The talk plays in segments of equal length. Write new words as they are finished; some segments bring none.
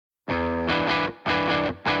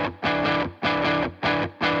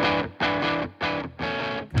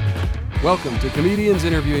Welcome to Comedians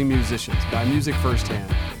Interviewing Musicians by Music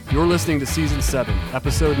Firsthand. You're listening to Season 7,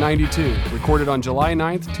 Episode 92, recorded on July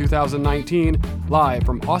 9th, 2019, live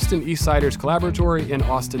from Austin Eastsiders Collaboratory in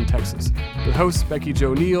Austin, Texas, with hosts Becky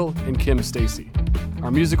Jo Neal and Kim Stacy.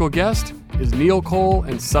 Our musical guest is Neil Cole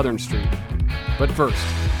and Southern Street. But first,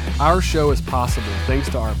 our show is possible thanks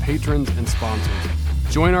to our patrons and sponsors.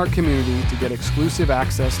 Join our community to get exclusive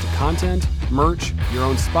access to content, merch, your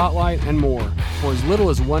own spotlight, and more for as little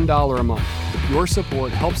as $1 a month. Your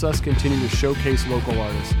support helps us continue to showcase local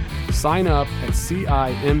artists. Sign up at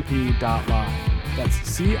CIMP.live. That's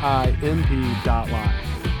CIMP.live.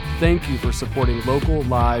 Thank you for supporting local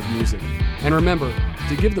live music. And remember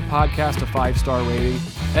to give the podcast a 5-star rating.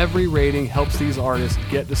 Every rating helps these artists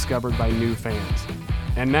get discovered by new fans.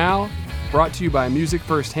 And now, brought to you by Music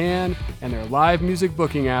Firsthand and their live music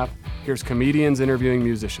booking app, here's Comedians Interviewing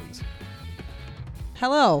Musicians.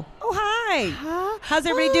 Hello. Oh, hi. How's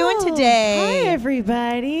everybody doing today? Hi,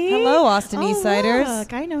 everybody. Hello, Austin Eastsiders.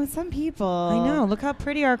 Look, I know some people. I know. Look how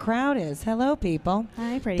pretty our crowd is. Hello, people.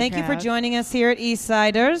 Hi, pretty Thank you for joining us here at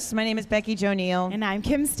Eastsiders. My name is Becky Jo Neal. And I'm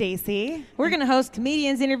Kim Stacy. We're going to host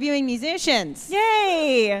Comedians Interviewing Musicians.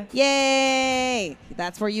 Yay! Yay!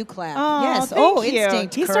 That's where you clap. Oh, yes. thank you.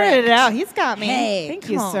 Instinct. He correct. started it out. He's got me. Hey, thank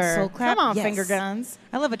come you, on, sir. soul clap. Come on, Yes. finger guns.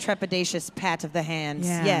 I love a trepidatious pat of the hands.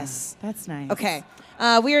 Yeah, Yes. That's nice. Okay.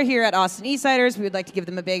 We are here at Austin Eastsiders. We would like to give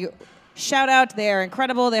them a big shout out. They are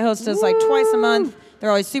incredible. They host us like twice a month. They're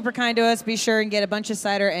always super kind to us. Be sure and get a bunch of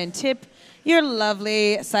cider and tip your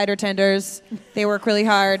lovely cider tenders. They work really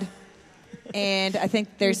hard. And I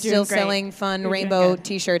think they're You're still doing great. selling fun You're doing rainbow good.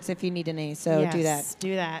 t-shirts if you need any. So do that. Yes,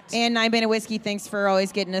 do that. And 9 Band of Whiskey, thanks for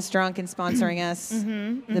always getting us drunk and sponsoring us.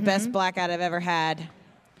 The best blackout I've ever had.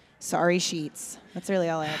 Sorry, sheets. That's really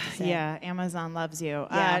all I have to say. Yeah, Amazon loves you.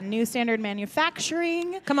 Yeah. New Standard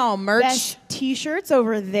Manufacturing. Come on, merch. Best t-shirts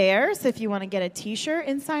over there. So if you want to get a t-shirt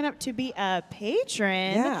and sign up to be a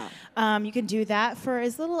patron, you can do that for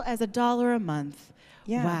as little as $1 a month.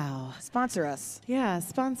 Yeah. Wow. Sponsor us. Yeah,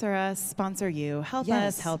 sponsor us, sponsor you. Help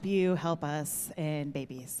Yes. us, help you, help us, and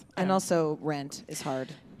babies. And also rent is hard.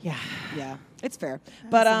 Yeah. Yeah, it's fair.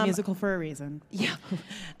 But But musical for a reason. yeah,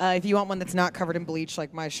 if you want one that's not covered in bleach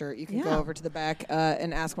like my shirt, you can go Yeah. over to the back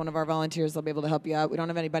and ask one of our volunteers. They'll be able to help you out. We don't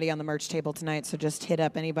have anybody on the merch table tonight, so just hit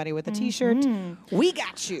up anybody with a T-shirt. We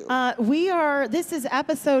got you. This is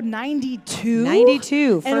episode 92.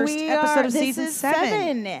 92, And first episode of this season is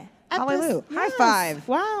 7. Hallelujah. High five.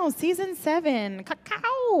 Wow, season 7.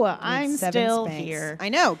 Cacao. I'm 7 still spanks. here. I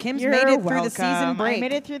know. Kim's You're made it through welcome. the season break. I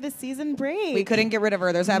made it through the season break. We couldn't get rid of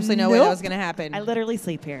her. There's absolutely no way that was going to happen. I literally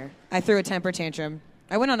sleep here. I threw a temper tantrum.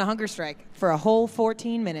 I went on a hunger strike for a whole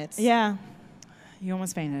 14 minutes. Yeah. You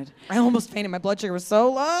almost fainted. I almost fainted. My blood sugar was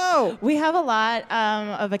so low. We have a lot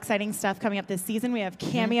of exciting stuff coming up this season. We have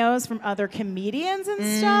cameos from other comedians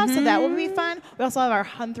and stuff, so that will be fun. We also have our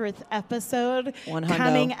 100th episode 100.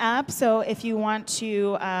 coming up. So if you want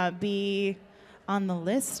to be on the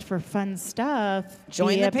list for fun stuff,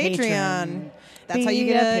 Join be the a Patreon. patron. That's how you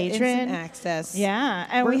Be get a instant access. Yeah,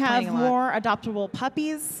 and We're we have planning a lot. more adoptable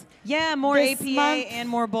puppies. Yeah, more This APA month. and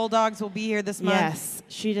more bulldogs will be here this month. Yes,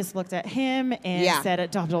 she just looked at him and Yeah. said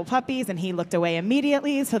adoptable puppies, and he looked away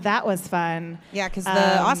immediately. So that was fun. Yeah, because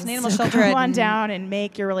the Austin Animal so Shelter come had on down and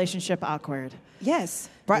make your relationship awkward. Yes,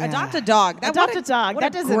 right. Yeah. Adopt a dog. Adopt a dog. What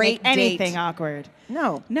That a doesn't great make anything date. awkward.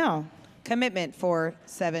 No No. commitment for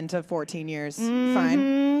 7 to 14 years.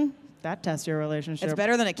 Fine. That tests your relationship. It's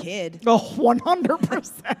better than a kid. Oh,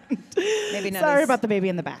 100%. Maybe not. Sorry as- about the baby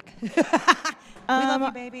in the back. We love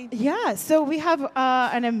you, baby. Yeah, so we have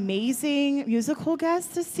an amazing musical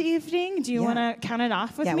guest this evening. Do you Yeah. want to count it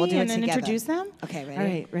off with Yeah, me we'll do it and then together. introduce them? Okay, ready? All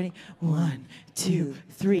right, ready? 1, 2,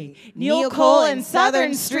 3. Neil Cole and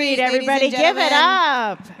Southern Street, ladies and Everybody, give it gentlemen.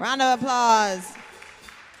 up. Round of applause.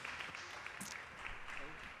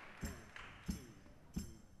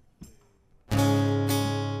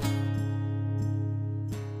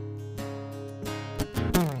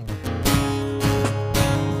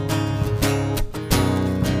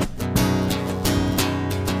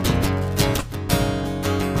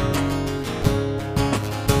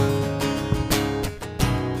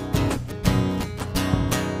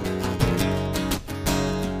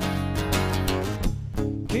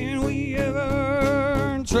 Can we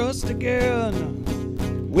ever trust again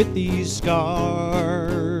with these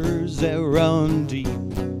scars that run deep?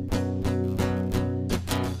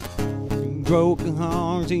 Broken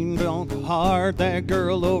heart, even broken heart, that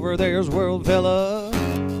girl over there's world fella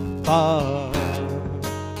apart.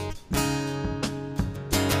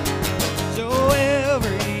 So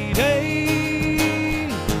every day,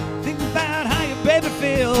 think about how your baby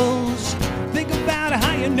feels. Think about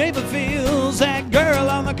how your neighbor feels.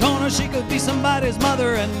 somebody's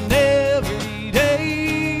mother, and every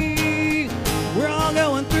day we're all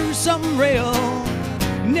going through something real.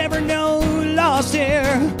 Never know lost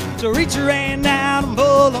here. So reach your hand out and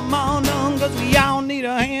pull them on down, 'cause we all need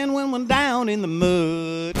a hand when we're down in the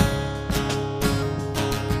mud.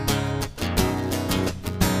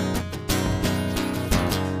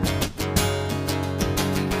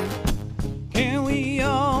 Can we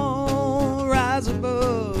all rise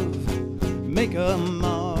above, make a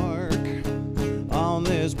mark on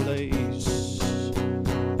this place?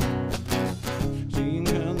 Seeing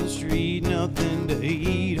on the street, nothing to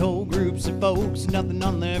eat, whole groups of folks, nothing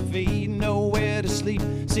on their feet, nowhere to sleep,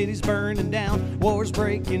 cities burning down, wars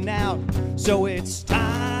breaking out, so it's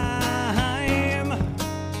time,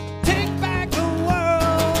 take back the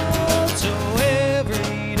world. So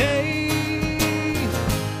every day,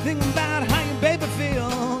 think about how your baby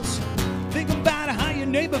feels, think about how your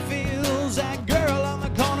neighbor feels, that girl on the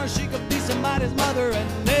corner, she could be somebody's mother,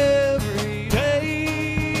 and every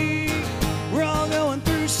day, we're all going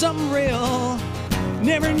through something real.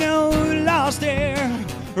 Never know lost there.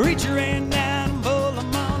 Reach your hand down and pull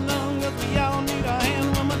them on down, 'cause we all need a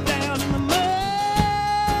hand when we're down in the mud.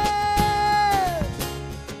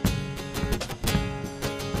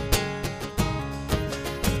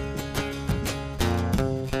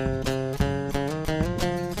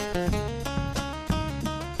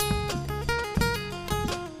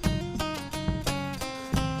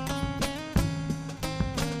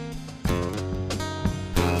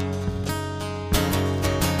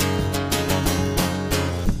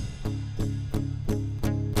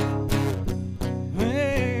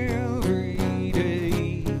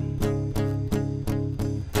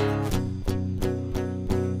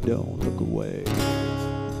 Don't look away.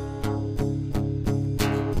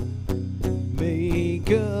 Make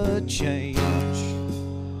a change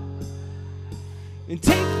and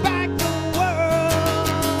take back the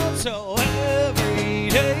world. So every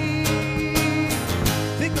day,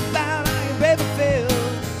 think about how your baby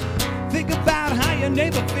feels, think about how your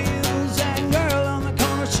neighbor feels, that girl on the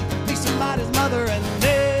corner, she could be somebody's mother, and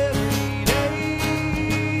every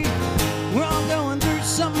day, we're all going through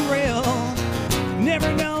something real.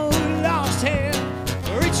 Never know lost here.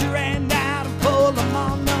 Reach your hand out and pull them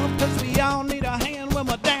on up, 'cause we all need a hand when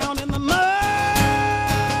we're down in the mud.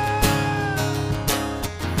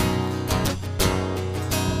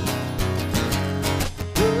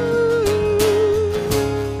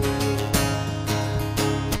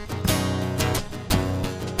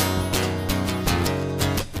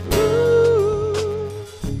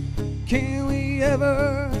 Can we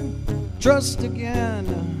ever trust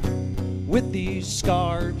again with these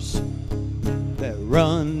scars that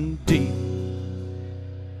run deep?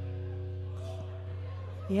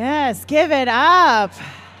 Yes, give it up.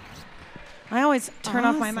 I always turn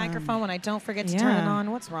off my Awesome. microphone when I don't forget to turn it Yeah.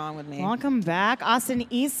 on. What's wrong with me? Welcome back, Austin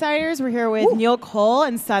Eastsiders. We're here with Neil Cole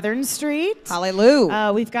and Southern Street.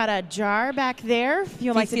 Hallelujah. We've got a jar back there. If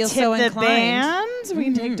you'd like to feel tip so the inclined. band, we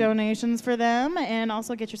can take donations for them, and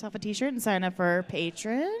also get yourself a T-shirt and sign up for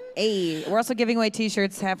Patreon. Hey, we're also giving away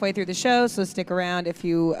T-shirts halfway through the show, so stick around if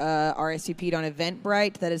you RSVP'd on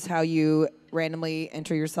Eventbrite. That is how you randomly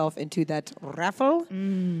enter yourself into that raffle.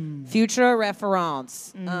 Future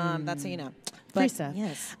reference. That's how you know. Free But, stuff.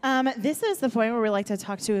 yes. This is the point where we like to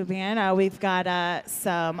talk to a band. We've got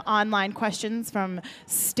some online questions from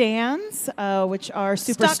Stans, which are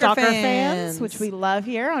super Stalker stalker fans. fans, which we love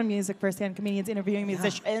here on Music Firsthand Comedians Interviewing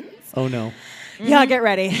Musicians. Oh no. Yeah, get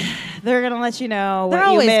ready. They're going to let you know They're what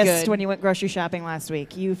you always missed good. when you went grocery shopping last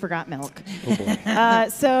week. You forgot milk. Oh boy.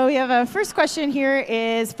 So we have a first question here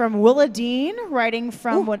is from Willa Dean, writing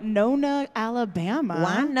from Winona,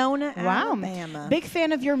 Alabama. Winona, Wow. Alabama. Big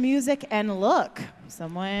fan of your music and look.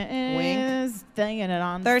 Someone Wink. is thinking it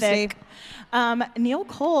on Thirsty. thick. Neil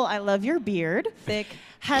Cole, I love your beard. Thick.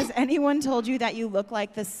 Has anyone told you that you look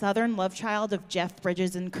like the Southern love child of Jeff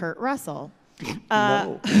Bridges and Kurt Russell?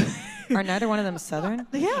 No. Are neither one of them Southern?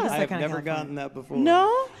 Yeah. I've kinda never California. gotten that before.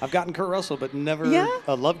 No? I've gotten Kurt Russell, but never Yeah?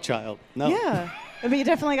 a love child. No. Yeah. But you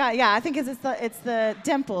definitely got, I think it's the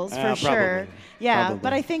dimples for Probably. sure. Yeah, Probably.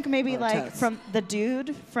 but I think maybe like totes. from the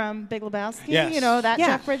dude from Big Lebowski, Yes. you know, that Yeah.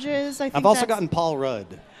 Jeff Bridges. I think I've also that's- gotten Paul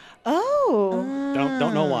Rudd. Oh.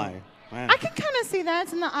 Don't know why. Wow. I can kind of see that.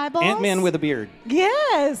 It's in the eyeballs. Ant-Man with a beard.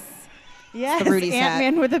 Yes. Yes, Rudy's hat.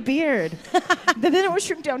 Ant-Man with a beard. Then it was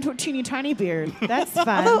shrunk down to a teeny tiny beard. That's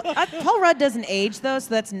fun. Although Paul Rudd doesn't age though, so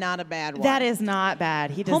that's not a bad one. That is not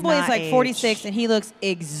bad. He does Homeboy not is like age. 46 and he looks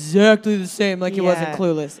exactly the same like he was in Yeah.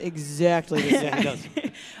 Clueless. Exactly the same. Yeah, he does.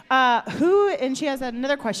 Who? And she has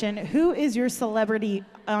another question. Who is your celebrity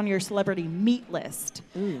on your celebrity meet list?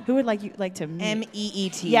 Who would like to meet?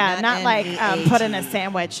 M-E-E-T. Yeah, not like M-E-A-T. put in a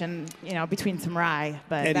sandwich and between some rye.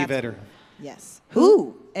 But Eddie Vedder. Yes.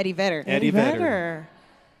 Who? Eddie Vedder. Eddie Vedder.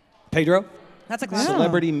 Pedro? That's a Oh. classic.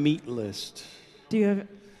 Celebrity meet list. Do you have?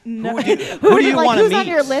 No. Who do you want to Who's meet? on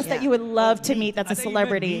your list that Yeah. you would love to meet? That's I a thought you meant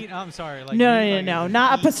celebrity. meat. I'm sorry. Like No, meat, no, like no, meat.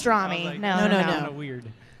 not a I was pastrami. like, No, no, no. Kind of weird.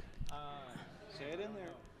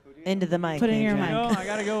 Into the mic. Put in your Andrew. mic. No, I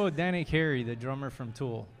gotta go with Danny Carey, the drummer from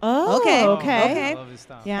Tool. Oh, Okay, okay. I love his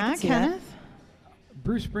style. Yeah, can see that. Kenneth.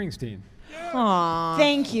 Bruce Springsteen. Aw.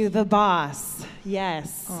 Thank you, the boss.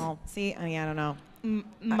 Yes. Oh, see, I mean, I don't know.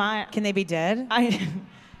 My, Can they be dead?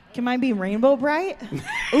 can mine be Rainbow Bright?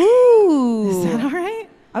 Ooh. Is that all right?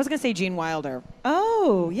 I was gonna say Gene Wilder.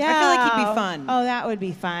 Oh, yeah. I feel like he'd be fun. Oh, that would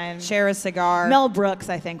be fun. Share a cigar. Mel Brooks,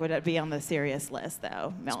 I think, would be on the serious list,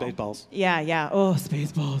 though. Mel. Spaceballs. Yeah, yeah. Oh,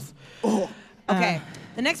 Spaceballs. Okay.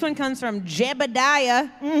 The next one comes from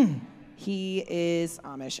Jebediah. He is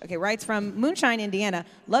Amish. Okay, writes from Moonshine, Indiana.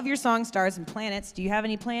 Love your song, Stars and Planets. Do you have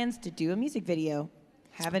any plans to do a music video?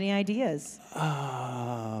 Have any ideas?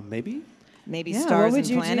 Maybe. Maybe Yeah, Stars what would and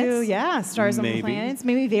you Planets? do? Yeah, Stars Maybe. and Planets.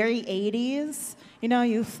 Maybe very 80s. You know,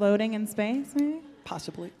 you floating in space, maybe?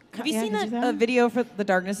 Possibly. Have you Yeah, seen could do that that. video for The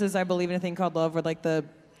Darknesses, I Believe in a Thing Called Love, where like the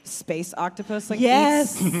space octopus like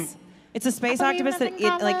Yes. eats? It's a space I Believe in octopus a that Thing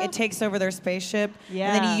Called Love? it takes over their spaceship, and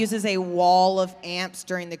then Yeah. he uses a wall of amps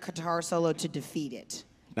during the guitar solo to defeat it.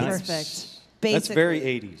 Nice. Perfect. That's Basically. very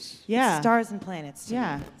 80s. Yeah. Stars and Planets. to me.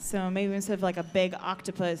 Yeah. So maybe instead of like a big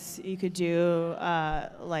octopus, you could do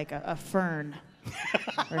like a fern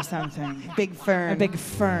or something. Big Fern. A big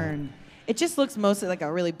fern. It just looks mostly like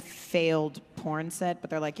a really failed porn set, but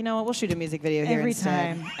they're like, you know what? We'll shoot a music video here Every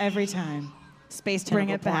instead. time. Every time. Space Bring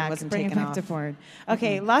tentacle it porn back. wasn't Bring it taken back off. to porn.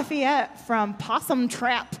 Okay, Lafayette from Possum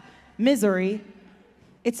Trap, Missouri.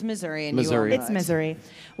 It's Missouri, and Missouri. you are It's Missouri.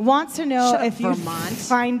 Wants to know Shut up, if you Vermont.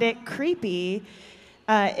 find it creepy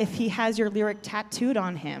if he has your lyric tattooed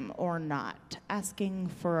on him or not. Asking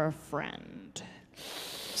for a friend.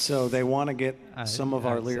 So they want to get I- some of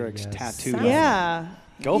our I'd say lyrics yes. tattooed on. Yeah.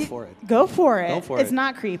 Go for it. Go for it. Go for It's it.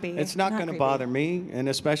 not creepy. It's not Not going to creepy. bother me, and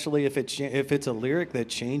especially if it's a lyric that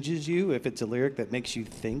changes you, if it's a lyric that makes you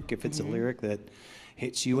think, if it's a lyric that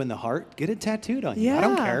hits you in the heart, get it tattooed on you. Yeah. I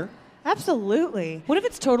don't care. Absolutely. What if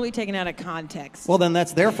it's totally taken out of context? Well, then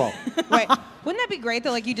that's their fault. Right. Wouldn't that be great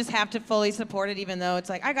that like you just have to fully support it, even though it's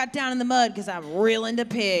like I got down in the mud because I'm real into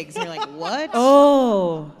pigs, and you're like, what?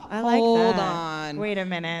 Oh, I like Hold that. on. Wait a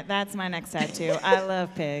minute. That's my next tattoo. I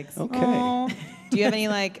love pigs. Okay. Oh. Do you have any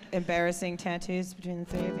like embarrassing tattoos between the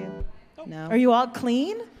three of you? No. Are you all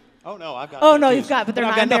clean? Oh no, I've got. Oh, no, tattoos. you've got, but they're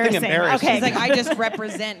I've not got nothing embarrassing. Okay. He's like, I just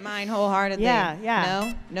represent mine wholeheartedly. Yeah, yeah.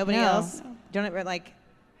 No? Nobody No. else? Don't it like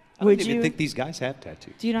I Would don't even you- think these guys have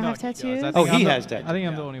tattoos. Do you not No, have he does. tattoos? I think Oh, he I'm has the, tattoos. I think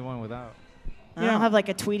I'm the Yeah. only one without. You don't have like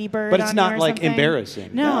a Tweety bird But it's on not you or like something?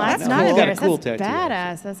 embarrassing. No, No, that's no. not He's got a embarrassing. cool That's tattoo,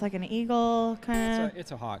 badass. That's like an eagle kind of.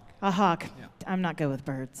 It's a hawk. A hawk. Yeah. I'm not good with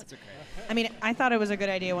birds. That's okay. I mean, I thought it was a good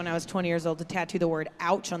idea when I was 20 years old to tattoo the word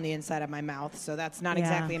ouch on the inside of my mouth, so that's not Yeah.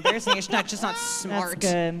 exactly embarrassing. It's not just not smart.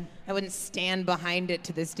 That's good. I wouldn't stand behind it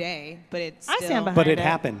to this day, but it's I still. stand behind But it it.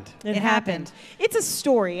 happened. It happened. It's a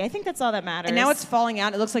story. I think that's all that matters. And now it's falling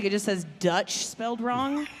out. It looks like it just says Dutch spelled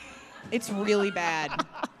wrong. It's really bad.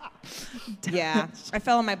 Yeah. I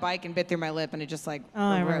fell on my bike and bit through my lip, and it just like, Oh,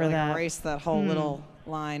 I remember that. erased that whole little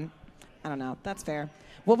line. I don't know. That's fair.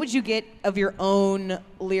 What would you get of your own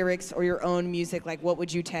lyrics or your own music? Like, what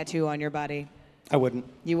would you tattoo on your body? I wouldn't.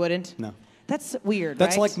 You wouldn't? No. That's weird.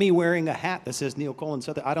 That's right? like me wearing a hat that says Neil Colin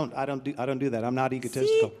Southern. I don't do that. I'm not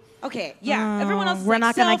egotistical. See? Okay, yeah. Everyone else is we're like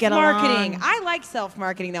not gonna get self-marketing. along. I like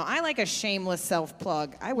self-marketing though. I like a shameless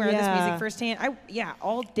self-plug. I wear this Yeah. music firsthand.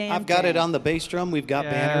 All damn. I've got it day. on the bass drum. We've got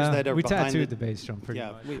banners that are we behind tattooed the bass drum pretty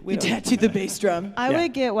Yeah, much. we don't- tattooed the bass drum. I Yeah.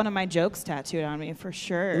 would get one of my jokes tattooed on me for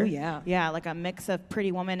sure. Ooh, yeah. Yeah, like a mix of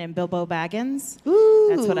Pretty Woman and Bilbo Baggins.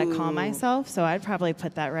 Ooh. That's what I call myself. So I'd probably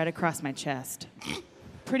put that right across my chest.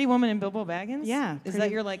 Pretty Woman and Bilbo Baggins? Yeah, Is Pretty- that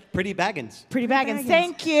your like... Pretty Baggins. Pretty Baggins. Baggins.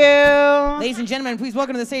 Thank you. Ladies and gentlemen, please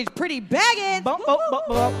welcome to the stage Pretty Baggins! Bump, bump, bump,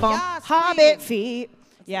 bump, bump. Yes, Hobbit queen. feet.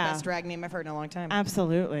 Yeah, Best drag name I've heard in a long time.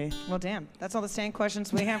 absolutely. Well, damn. That's all the stand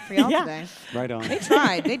questions we have for y'all Yeah. today. Right on. They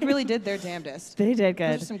tried. They really did their damnedest. They did Those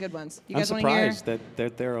good. are some good ones. You I'm guys want to hear? surprised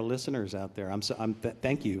that there are listeners out there.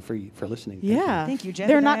 Thank you for listening. Thank Yeah. Thank you, Jeff.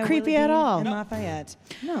 They're not creepy at all. And Lafayette.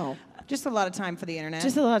 No. Just a lot of time for the internet.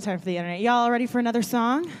 Just a lot of time for the internet. Y'all ready for another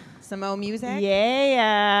song? Some more music.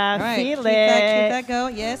 Yeah, All right. feel Keep it. that go.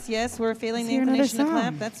 Yes, yes. We're feeling Let's the hear another inclination to clap.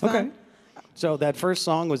 song. That's Okay. fine. So that first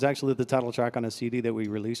song was actually the title track on a CD that we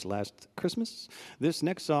released last Christmas. This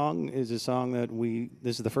next song is a song that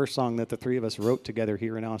this is the first song that the three of us wrote together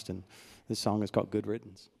here in Austin. This song is called Good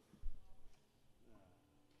Riddance.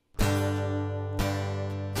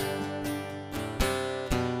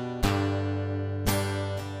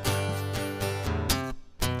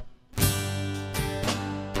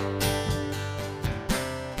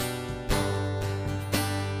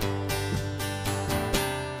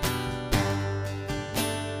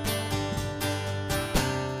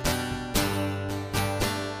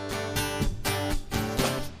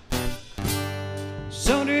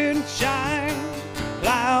 Sun didn't shine,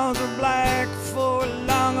 clouds were black for a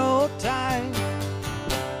long old time.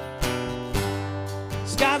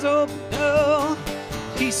 Skies opened up,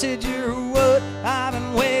 he said, "You're what I've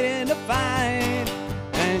been waiting to find."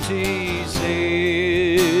 And she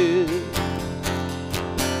said,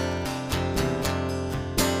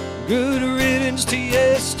 "Good riddance to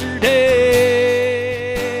yesterday."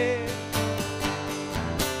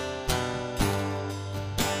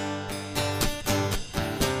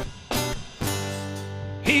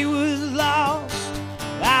 He was lost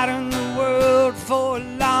out in the world for a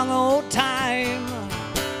long old time.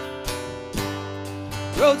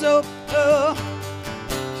 Roads opened up,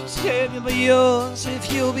 she said, "You'll be yours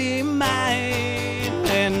if you'll be mine."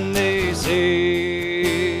 And they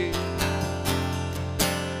say,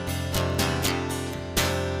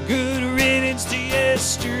 "Good riddance to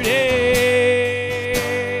yesterday."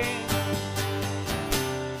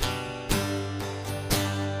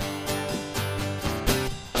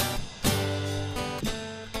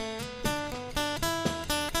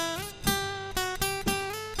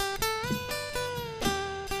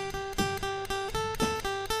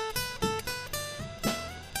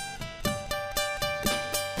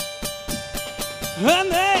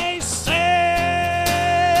 And they say,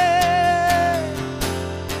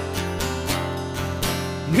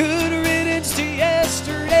 "Good riddance to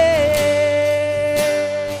yesterday."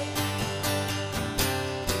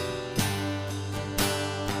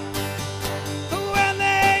 When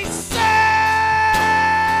they say,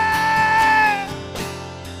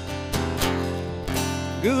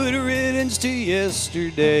 "Good riddance to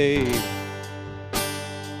yesterday."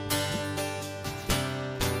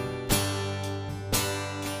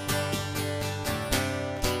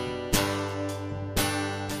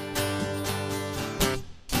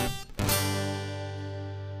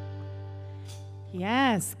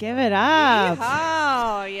 Yes, give it up.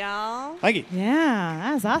 Oh, y'all. Thank you. Yeah,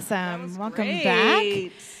 that was awesome. Welcome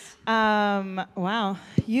back. Wow,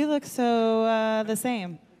 you look so the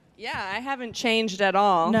same. Yeah, I haven't changed at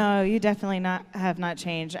all. No, you definitely have not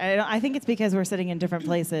changed. I think it's because we're sitting in different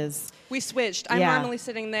places. We switched. I'm Yeah. normally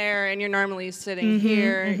sitting there, and you're normally sitting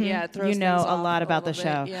here. Yeah, it throws You know things a off lot about the little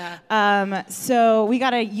show. bit. Yeah. So we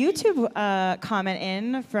got a YouTube comment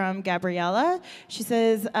in from Gabriella. She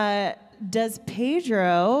says, "Does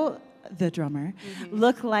Pedro, the drummer,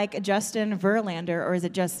 look like Justin Verlander, or is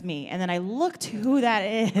it just me?" And then I looked who that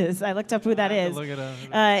is. I looked up who that is. Look it up.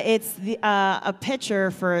 It's a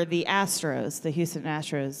pitcher for the Astros, the Houston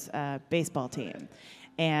Astros baseball team.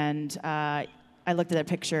 And I looked at that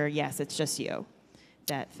picture. Yes, it's just you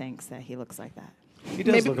that thinks that he looks like that. He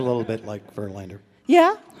does look a little bit like Verlander.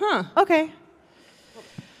 Yeah? Huh. Okay.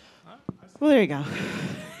 Well, there you go.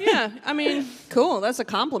 Yeah, I mean, cool. That's a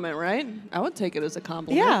compliment, right? I would take it as a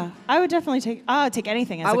compliment. Yeah, I would definitely take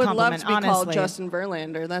anything as I a would compliment, love to be honestly. called Justin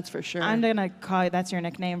Verlander, that's for sure. I'm going to call you, that's your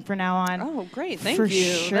nickname for now on. Oh, great. Thank For you.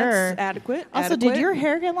 sure. That's adequate. Also, adequate. did your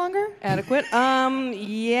hair get longer? Adequate.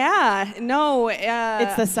 Yeah. No.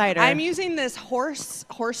 It's the cider. I'm using this horse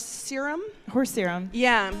serum. Horse serum.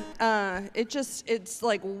 Yeah. It's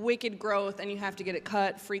like wicked growth, and you have to get it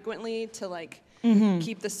cut frequently to like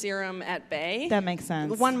keep the serum at bay. That makes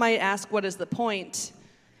sense. One might ask, what is the point?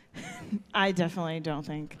 I definitely don't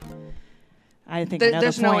think. I think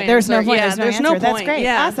There's no point. There's no answer. point. Yeah, there's no no answer. That's point. great.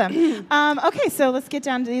 Yeah. Awesome. Okay, so let's get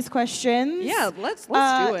down to these questions. Yeah, let's do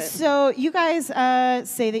it. So you guys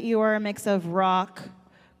say that you are a mix of rock,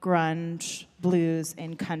 grunge, blues,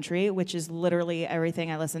 and country, which is literally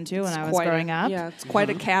everything I listened to when I was growing up. Yeah, it's quite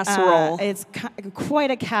a casserole. It's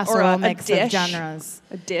quite a casserole or a mix dish. of genres.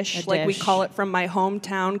 A dish, A like we dish. call it from my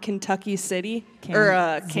hometown, Kentucky City,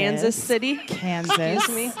 or Kansas City. Kansas.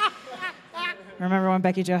 Excuse me. Remember when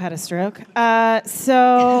Becky Jo had a stroke?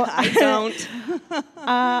 So I don't.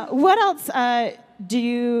 what else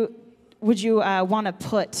would you want to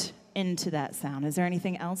put into that sound? Is there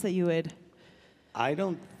anything else that you would? I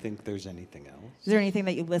don't think there's anything else. Is there anything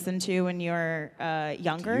that you listened to when you were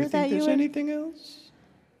younger Do you that think you there's would? anything else?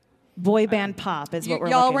 Boy band pop is what we're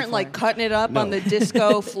Y'all looking weren't for. like cutting it up No. on the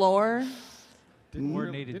disco floor.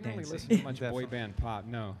 Coordinated Didn't really dancing. listen to much boy band pop.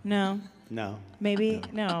 No. No. No. Maybe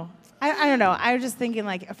no. I don't know. I was just thinking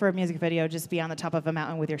like for a music video, just be on the top of a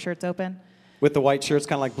mountain with your shirts open. With the white shirts,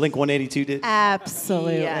 kind of like Blink 182 did.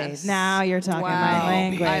 Absolutely. Yes. Now you're talking my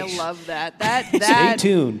language. I love that. Stay That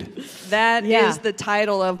tuned. that Yeah. is the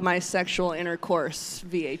title of my sexual intercourse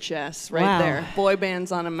VHS right Wow. there. Boy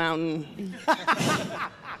bands on a mountain.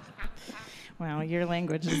 Wow, your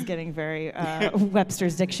language is getting very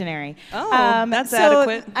Webster's dictionary. Oh, that's so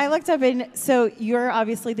adequate. I looked up so you're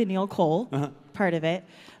obviously the Neil Cole part of it.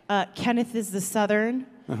 Kenneth is the Southern,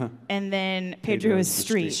 and then Pedro is the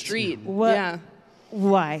Street. Street. What? Yeah.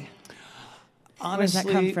 Why? does that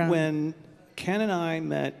come Honestly, from? when Ken and I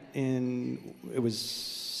met it was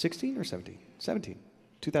 16 or 17? 17.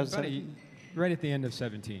 2017. Right at the end of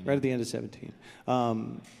 17. Right at the end of 17.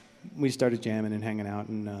 We started jamming and hanging out,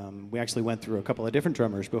 and we actually went through a couple of different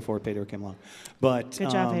drummers before Pedro came along. But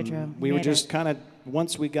Good job, Pedro. we You were made just it. kind of,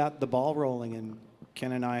 once we got the ball rolling and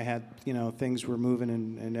Ken and I had, things were moving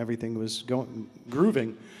and everything was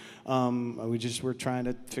grooving, we just were trying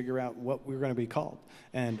to figure out what we were going to be called.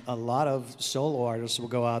 And a lot of solo artists will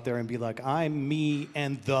go out there and be like, I'm me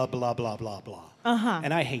and the blah, blah, blah, blah.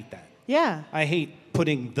 And I hate that. Yeah. I hate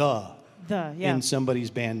putting the Yeah. in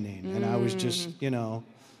somebody's band name. And I was just,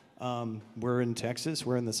 we're in Texas,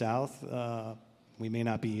 we're in the South. We may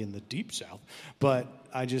not be in the deep South, but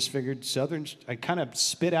I just figured I kind of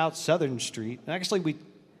spit out Southern Street. And actually, we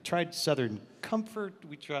tried Southern Comfort.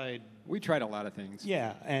 We tried a lot of things.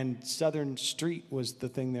 Yeah, and Southern Street was the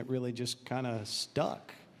thing that really just kind of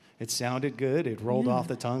stuck. It sounded good, it rolled off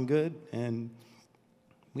the tongue good, and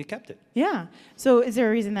we kept it. Yeah. So is there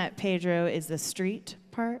a reason that Pedro is the street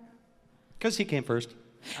part? Because he came first.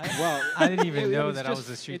 I didn't even It know was that I was just-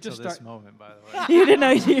 a street it till just this start- moment, by the way. You didn't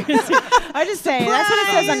know you were I'm just saying. That's what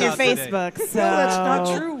it says on your Surprise! Facebook. So. No, that's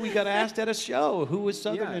not true. We got asked at a show who was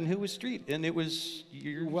Southern Yeah. and who was Street, and it was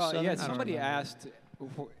your Well, Southern. yeah, I don't somebody remember.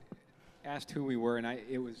 asked who we were, and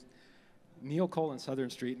it was Neil Cole and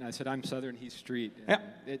Southern Street, and I said, I'm Southern, he's Street. And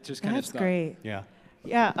Yeah. it just kind of That's stuck. great. Yeah.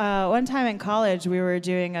 Yeah, one time in college we were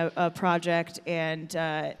doing a project, and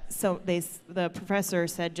the professor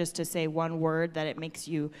said just to say one word that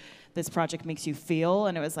this project makes you feel,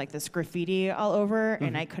 and it was like this graffiti all over,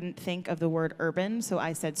 and I couldn't think of the word urban, so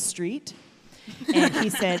I said street, and he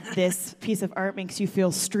said, this piece of art makes you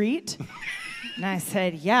feel street. And I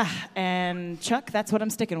said, yeah, and Chuck, that's what I'm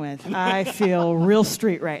sticking with. I feel real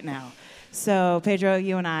street right now. So Pedro,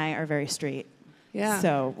 you and I are very street. Yeah.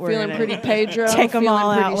 So we're feeling gonna pretty Pedro. take them feeling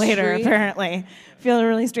all out pretty later, street. apparently. Feeling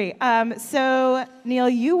really street. So Neil,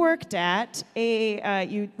 you worked at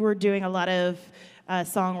you were doing a lot of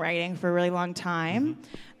songwriting for a really long time,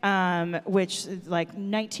 which is like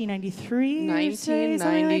 1993, you'd say,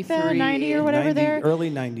 something like that, 1993. 90 or whatever there. Early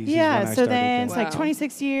 90s is Yeah, when I so started. then it's Wow. like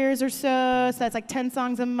 26 years or so that's like 10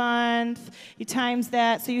 songs a month. You times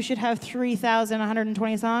that, so you should have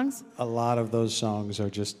 3,120 songs. A lot of those songs are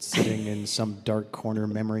just sitting in some dark corner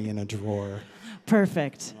memory in a drawer.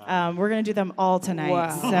 Perfect. We're going to do them all tonight.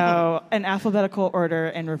 Wow. So, in alphabetical order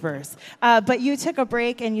in reverse. But you took a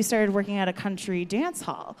break and you started working at a country dance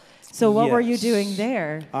hall. So, what were you Yes. doing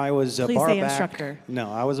there? I was a Please bar say back. instructor. No,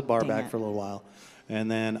 I was a bar Dang back it. for a little while. And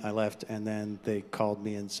then I left, and then they called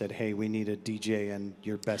me and said, hey, we need a DJ and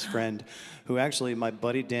your best friend, who actually, my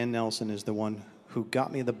buddy Dan Nelson is the one who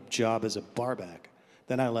got me the job as a bar back.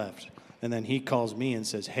 Then I left. And then he calls me and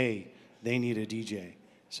says, hey, they need a DJ.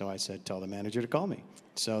 So I said, tell the manager to call me.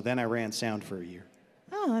 So then I ran sound for a year.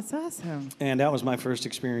 Oh, that's awesome. And that was my first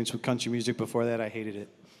experience with country music. Before that, I hated it.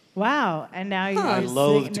 Wow. And now you're I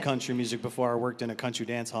loathed singing- country music before I worked in a country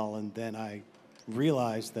dance hall, and then I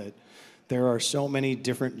realized that there are so many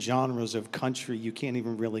different genres of country, you can't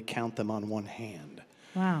even really count them on one hand.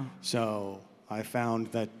 Wow. So I found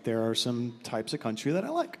that there are some types of country that I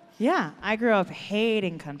like. Yeah, I grew up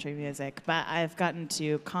hating country music, but I've gotten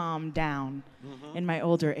to calm down in my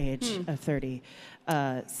older age of 30.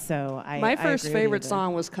 So I My I first agree with you favorite there.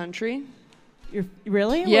 song was country.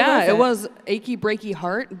 Really? What Yeah, was it was "Achy Breaky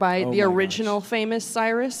Heart" by Oh the my original famous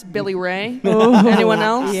Cyrus, Billy Ray. Anyone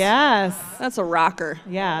else? Yes. That's a rocker.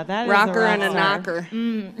 Yeah, that is Rocker rock and a star. knocker.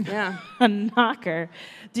 Yeah. A knocker.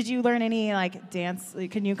 Did you learn any dance?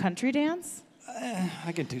 Can you country dance?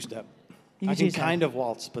 I can two-step. You I can can two-step. kind of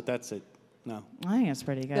waltz, but that's it. No. I think it's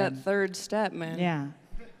pretty good. That third step, man. Yeah.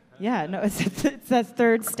 Yeah, no, it's that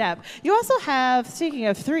third step. You also have, speaking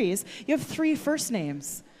of threes, you have 3 first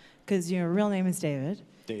names because your real name is David,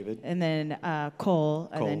 David. and then Cole,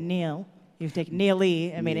 and Cole. then Neil. You've taken Neil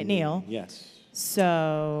Lee and made it Neil. Yes.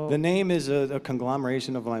 So, The name is a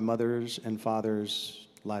conglomeration of my mother's and father's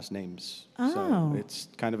last names. Oh. So it's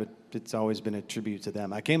kind of a it's always been a tribute to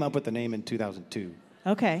them. I came up with the name in 2002.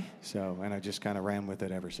 Okay. So, and I just kind of ran with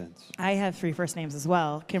it ever since. I have 3 first names as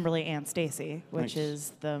well, Kimberly and Stacy, which Nice.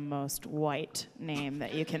 is the most white name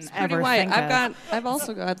that you can Pretty ever white. think of. I've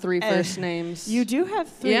also got 3 first names. You do have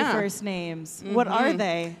 3 Yeah. first names. What are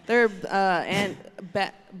they? They're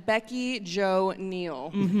Becky, Joe,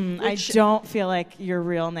 Neil. I don't feel like your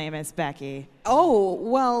real name is Becky. Oh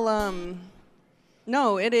well,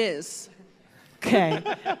 no, it is. Okay.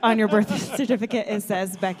 On your birth certificate, it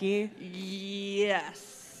says Becky.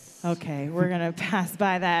 Yes. Okay, we're going to pass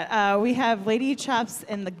by that. We have Lady Chops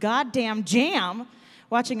and the Goddamn Jam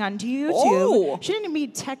watching on YouTube. Oh. Shouldn't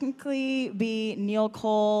it technically be Neil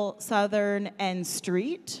Cole, Southern, and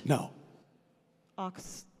Street? No.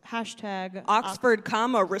 Hashtag Oxford,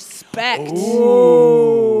 comma, respect.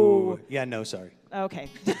 Ooh. Yeah, no, sorry. Okay.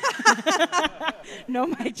 No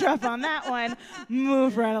mic drop on that one.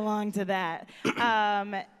 Move right along to that.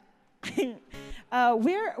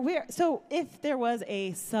 So if there was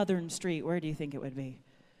a Southern Street, where do you think it would be?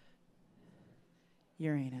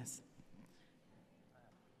 Uranus.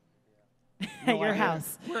 At your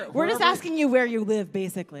house. We're just asking you where you live,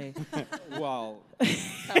 basically. Well,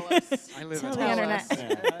 Tell us. I live Tell in the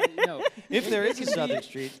internet. no, If there is a can be- Southern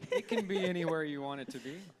Street, it can be anywhere you want it to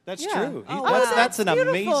be. that's Yeah. true. Oh, that's, wow. that's an Beautiful.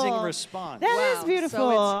 amazing response. That is Wow. beautiful.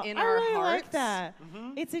 So it's in I our really like hearts? that.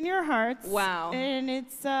 It's in your hearts. Wow. And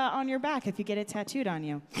it's on your back if you get it tattooed on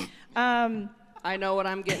you. I know what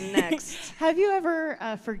I'm getting next. Have you ever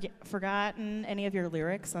forgotten any of your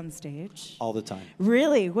lyrics on stage? All the time.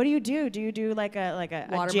 Really? What do you do? Do you do like a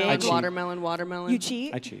Watermelon, jig? watermelon, watermelon. You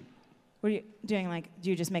cheat? I cheat. What are you doing? Like,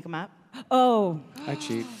 do you just make them up? Oh, I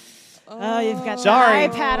cheat. you've got Sorry.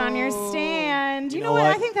 the iPad on your stand. You, You know know what? I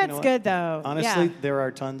what? think You that's know what? good though. Honestly, Yeah. there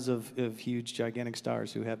are tons of huge, gigantic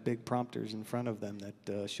stars who have big prompters in front of them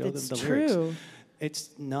that show It's them the true. lyrics. It's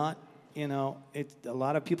not, a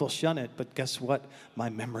lot of people shun it, but guess what? My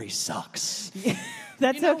memory sucks.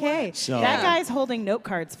 That's You know okay. what? So- That Yeah. guy's holding note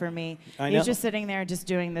cards for me. I He's know. just sitting there, just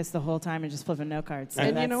doing this the whole time and just flipping note cards. So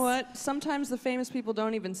And you know that's- what? Sometimes the famous people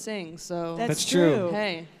don't even sing. So That's true. true.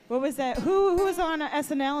 hey, What was that? Who was on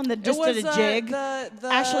SNL and it just was did a jig? the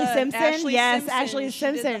Ashley Simpson? Ashley Yes, Simpson. Ashley She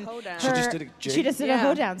did the Simpson. hoedown. She just did a jig? She just did a Yeah.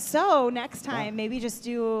 hoedown. So next time, maybe just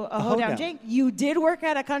do a hoedown hoedown. jig. You did work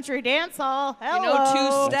at a country dance hall. Hello. You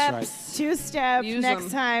know, 2 That's steps. 2 steps. Use Next 'em.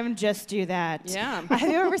 time, just do that. Yeah. Have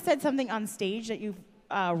you ever said something on stage that you've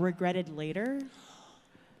regretted later?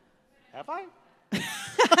 Have I?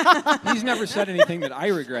 He's never said anything that I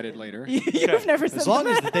regretted later. You've never said As long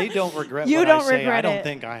that. as they don't regret You what don't I say, I regret don't it.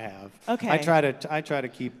 think I have. Okay. I try to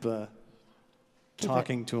keep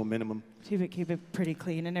talking to a minimum. Keep it pretty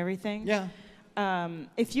clean and everything. Yeah.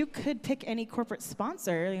 If you could pick any corporate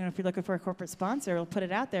sponsor, if you're looking for a corporate sponsor, we'll put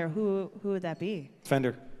it out there. Who would that be?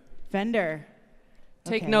 Fender. Fender.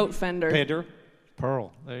 Take Okay. note, Fender. Fender.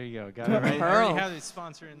 Pearl. There you go. Got it right. I Pearl. already have the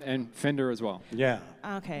sponsor in there. And Fender as well. Yeah.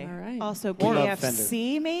 Okay. All right. Also, We love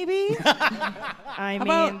KFC, maybe? I mean,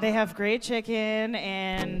 about- they have great chicken,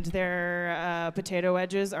 and their potato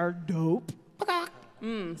wedges are dope.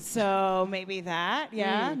 So maybe that,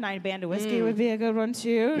 yeah. 9 Band of Whiskey would be a good one,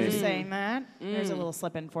 too. Just saying that. There's a little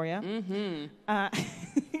slip in for you.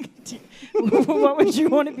 What would you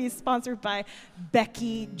want to be sponsored by?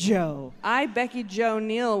 Becky Joe. I, Becky Joe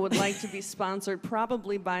Neal, would like to be sponsored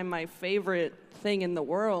probably by my favorite thing in the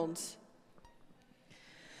world.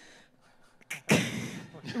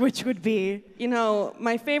 Which would be You know,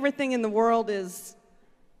 my favorite thing in the world is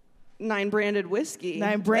 9 branded whiskey.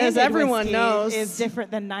 9 Branded as everyone whiskey knows. is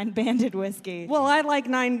different than 9 Banded whiskey. Well, I like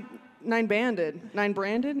 9 banded. 9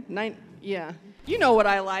 branded? 9, yeah. You know what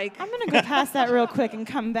I like. I'm going to go past that real quick and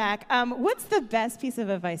come back. What's the best piece of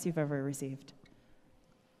advice you've ever received?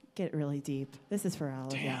 Get really deep. This is for all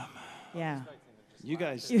of you. Yeah. You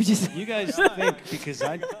guys, You just- you guys think because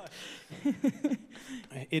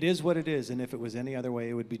it is what it is, and if it was any other way,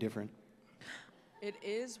 it would be different. It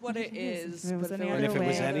is what it is. If it was but any And if other it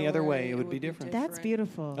was way, any other way, it would be different. That's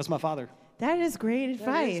beautiful. That's my father. That is great That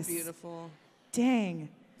advice. is beautiful. Dang.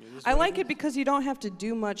 I like it because you don't have to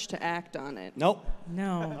do much to act on it. Nope.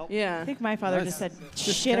 No. Yeah. I think my father That's just said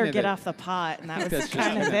just shit or kind of get it. off the pot, and that was That's just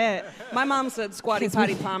kind of it. My mom said squatty 'Cause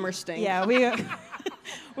potty we- palmer stink. Yeah, we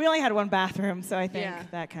we only had one bathroom, so I think Yeah.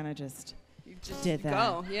 that kind of just You just did that.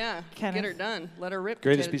 go. Yeah. Kind Get of- her done. Let her rip.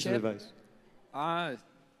 Greatest potato piece of chip. advice.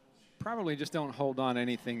 Probably just don't hold on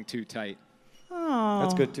anything too tight. Oh,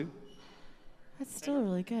 That's good too. That's still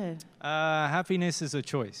really good. Happiness is a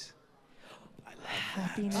choice.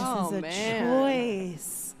 Happiness Oh, is a man.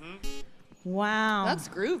 choice. Wow. That's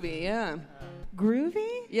groovy. Yeah. Groovy?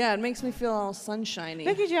 Yeah, it makes me feel all sunshiny.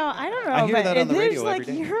 Becky Joe, I don't know, I hear but that on the there's radio every like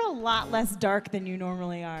day. you're a lot less dark than you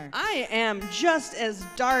normally are. I am just as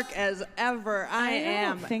dark as ever. I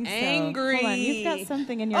am don't think so. angry. Hold on, you've got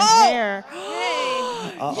something in your Oh! hair.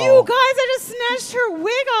 Hey. You guys, I just snatched her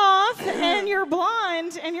wig off, and you're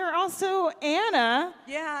blonde, and you're also Anna.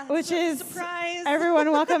 Yeah. Which is surprise. Everyone,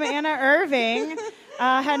 welcome Anna Irving.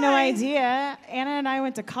 Had no idea. Anna and I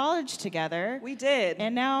went to college together. We did.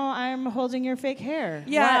 And now I'm holding your fake hair.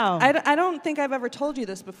 Yeah, Wow. I don't think I've ever told you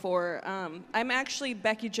this before. I'm actually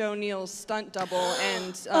Becky Joe Neal's stunt double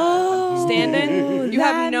and stand-in. You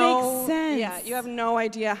that have no, makes sense. yeah, you have no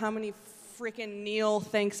idea how many freaking Neal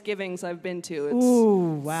Thanksgivings I've been to. It's,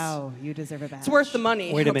 Ooh, wow. You deserve a badge. it's worth the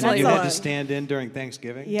money. Wait a I'll minute, tell you you had what. to stand in during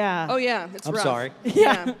Thanksgiving? Yeah. Oh yeah, it's I'm rough. sorry.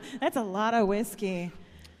 Yeah. That's a lot of whiskey.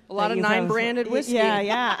 A lot that of you have. nine-branded whiskey.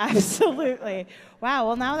 Yeah, absolutely. Wow,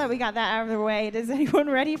 well, now that we got that out of the way, is anyone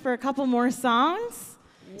ready for a couple more songs?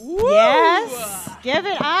 Woo! Yes. Give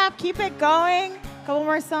it up. Keep it going. A couple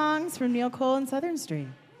more songs from Neil Cole and Southern Street.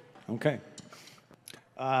 Okay.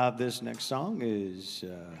 This next song is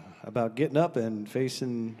about getting up and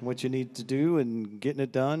facing what you need to do and getting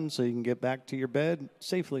it done so you can get back to your bed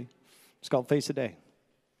safely. It's called Face a Day.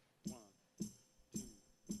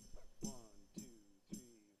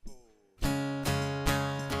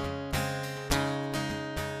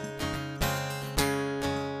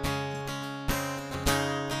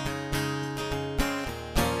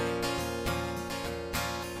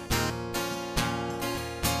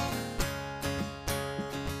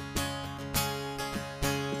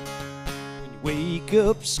 Wake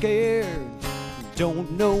up scared, you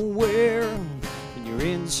don't know where, and you're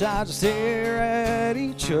inside to stare at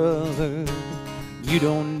each other. You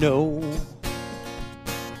don't know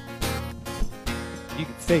you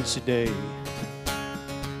can face a day.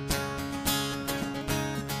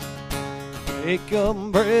 Take a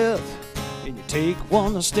breath, and you take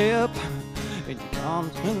one step, and you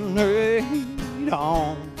concentrate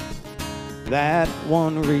on that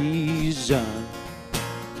one reason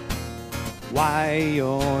why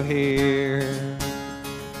you're here.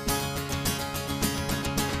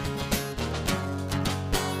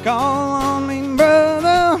 Call on me,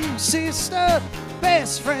 brother, sister,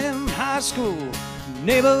 best friend, high school,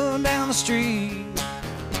 neighbor down the street.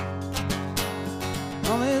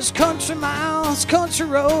 On this country mile, this country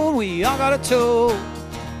road, we all got a toll.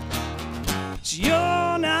 So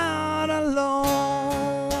you're not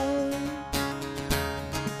alone.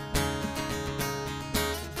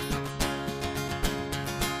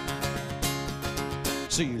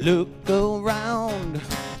 So you look around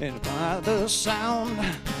and by the sound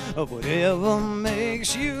of whatever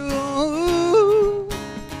makes you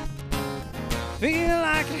feel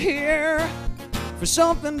like you're here for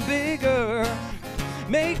something bigger.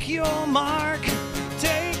 Make your mark,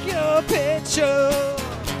 take your picture.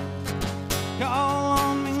 Call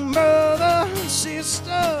on me, brother,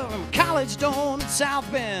 sister, college dorm in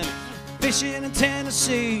South Bend, fishing in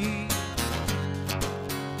Tennessee.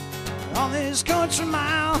 On this country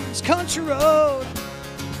mile, this country road,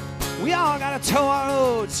 we all gotta tow our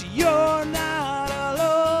load, so you're not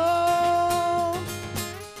alone.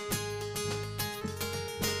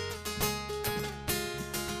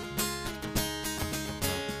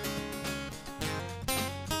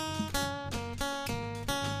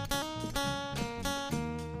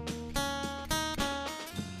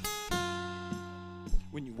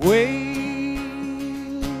 When you wake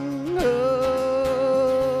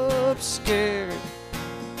up scared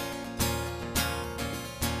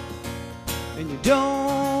and you don't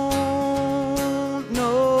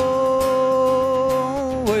know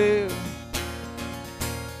where,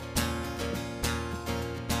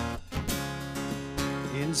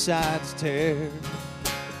 inside's tear,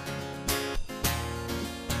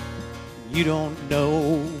 you don't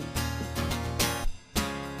know.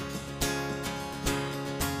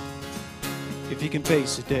 If you can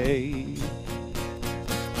face a day,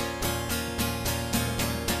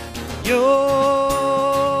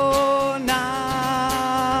 you're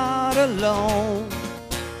not alone.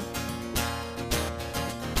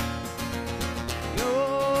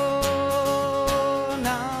 You're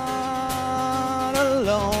not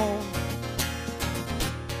alone.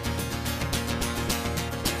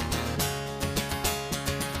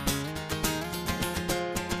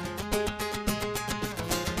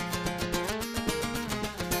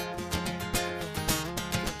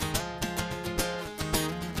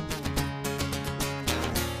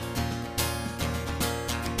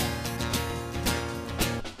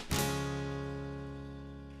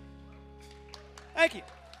 Thank you.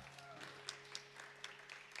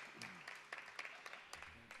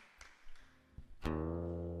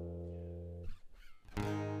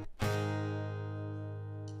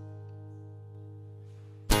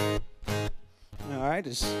 right,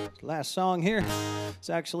 this last song here. It's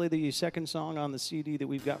actually the second song on the CD that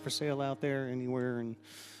we've got for sale out there anywhere in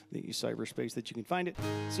the cyberspace that you can find it.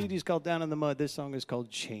 CD is called Down in the Mud. This song is called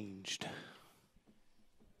Changed.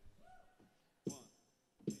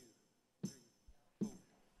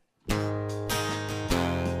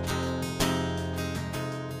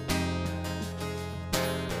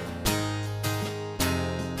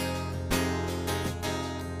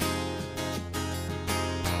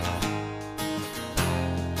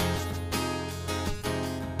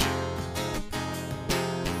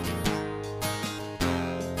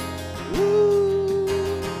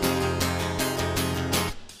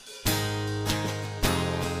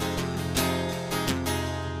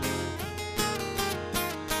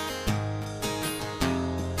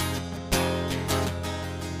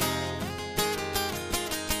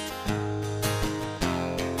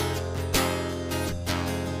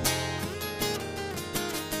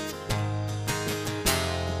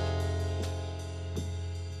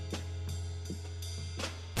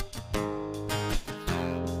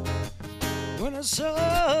 When the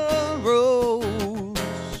sun rose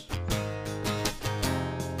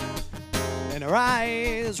and her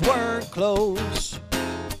eyes weren't closed,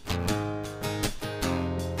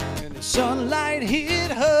 and the sunlight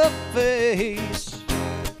hit her face,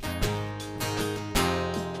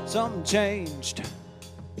 something changed.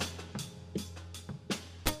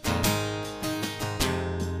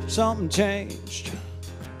 Something changed.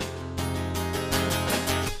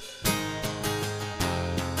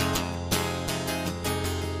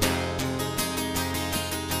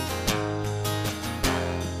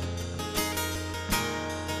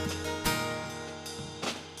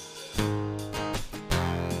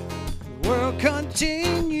 The world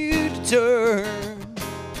continued to turn,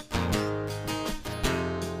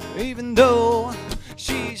 even though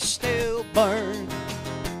she still burned.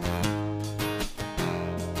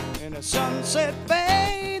 And the sunset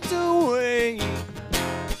fades away.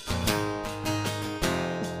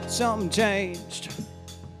 Something changed.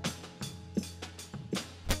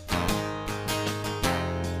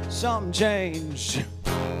 Something changed.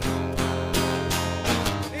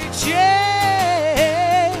 It changed.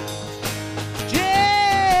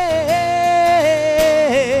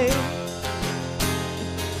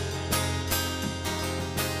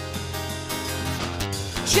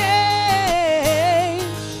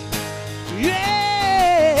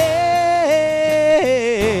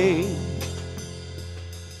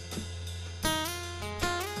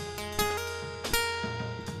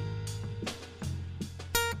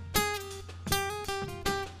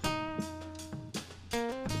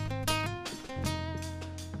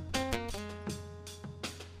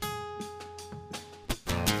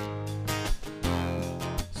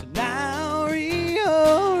 So now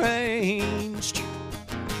rearranged.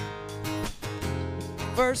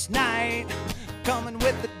 First night coming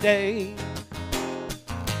with the day.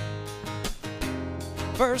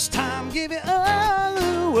 First time give it all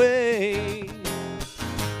away.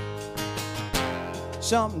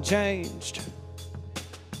 Something changed.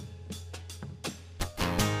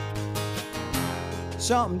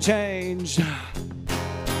 Something changed.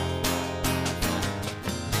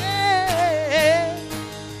 Yeah.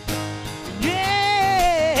 Yeah.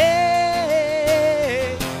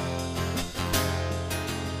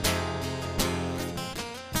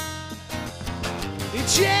 It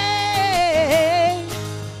changed.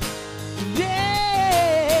 Yeah.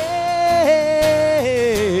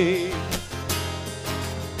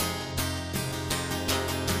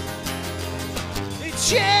 It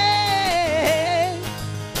changed.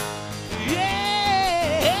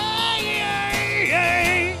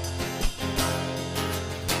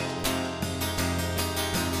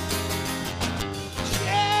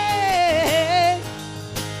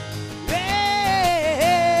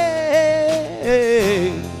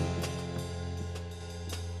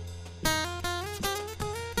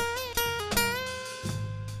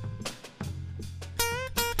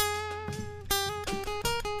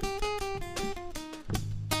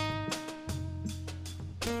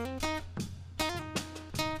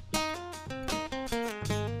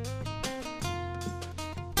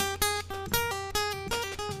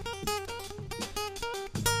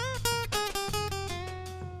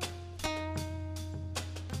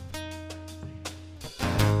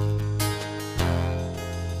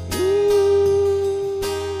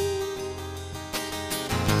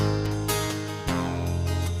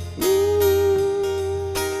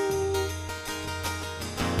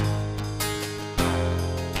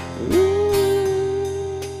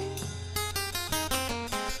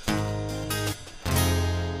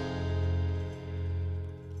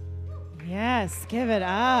 Yes, give it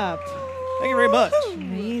up. Thank you very much.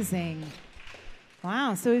 Amazing.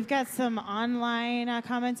 Wow. So we've got some online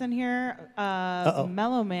comments on here.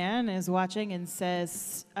 Mellow Man is watching and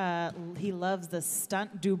says he loves the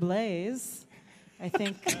stunt doublés. I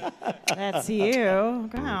think that's you.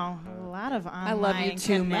 Wow. A lot of online love you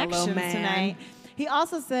too, Mellow connections Man. tonight. He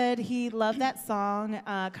also said he loved that song.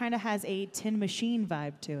 Kind of has a Tin Machine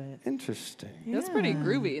vibe to it. Interesting. That's pretty Yeah.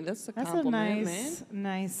 groovy. That's a That's a compliment,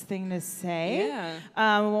 nice thing to say.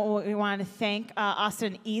 Yeah. We want to thank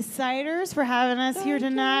Austin Eastsiders for having us here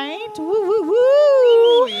tonight. Woo, woo,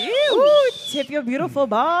 woo. Woo. Tip your beautiful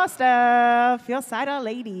ball stuff. Your cider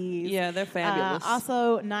ladies. Yeah, they're fabulous.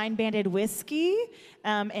 Also, Nine Banded Whiskey.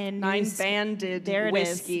 And Nine-banded there it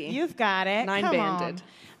whiskey. is. You've got it. Nine-banded.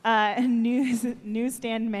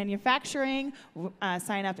 Newsstand Manufacturing.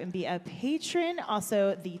 Sign up and be a patron.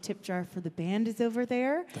 Also, the tip jar for the band is over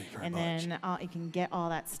there. Thank you very and much. then you can get all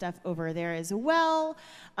that stuff over there as well.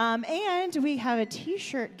 And we have a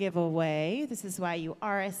T-shirt giveaway. This is why you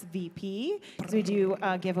RSVP, because we do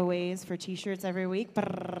giveaways for T-shirts every week. There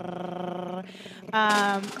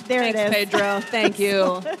Thanks, it is. Pedro. Thank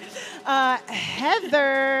you.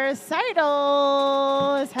 Heather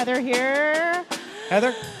Seidel. Is Heather here?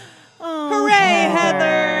 Heather? Oh, Hooray,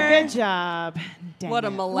 Heather. Good job. Dang What a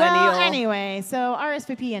it. millennial. Well, anyway, so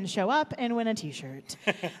RSVP and show up and win a T-shirt.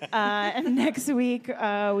 And next week,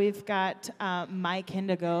 we've got Mike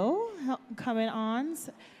Hindigo coming on.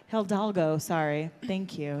 Hidalgo, sorry.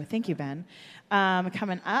 Thank you. Thank you, Ben.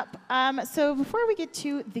 Coming up. So before we get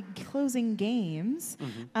to the closing games,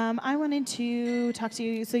 I wanted to talk to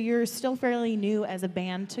you. So you're still fairly new as a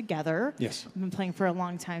band together. Yes. You've been playing for a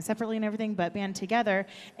long time separately and everything, but band together.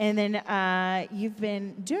 And then you've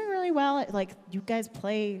been doing really well. Like, you guys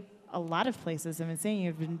play a lot of places. I've been saying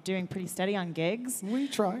you've been doing pretty steady on gigs. We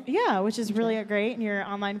try. Yeah, which is really great. And your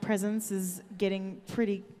online presence is getting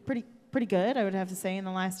pretty good, I would have to say, in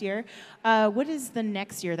the last year. What is the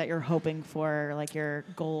next year that you're hoping for, like your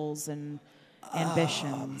goals and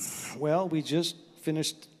ambitions? Well, we just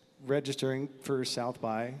finished registering for South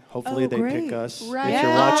by. Hopefully Oh, they great. pick us. Right If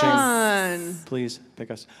you're watching, on. please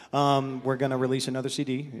pick us. We're going to release another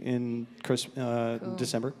CD in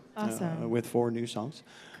December Awesome. with 4 new songs.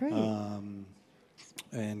 Great.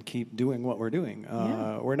 And keep doing what we're doing.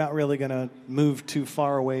 Yeah. We're not really going to move too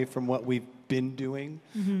far away from what we've been doing.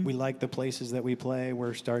 Mm-hmm. We like the places that we play.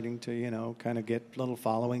 We're starting to, kind of get little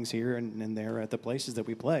followings here and there at the places that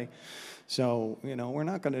we play. So, we're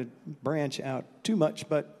not going to branch out too much,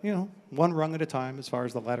 but, one rung at a time as far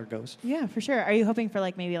as the ladder goes. Yeah, for sure. Are you hoping for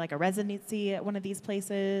maybe a residency at one of these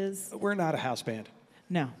places? We're not a house band.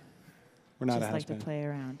 No. We're not Just a house like band. to play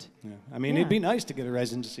around. Yeah. I mean, Yeah. it'd be nice to get a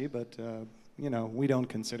residency, but, we don't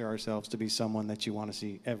consider ourselves to be someone that you want to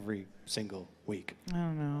see every single week. I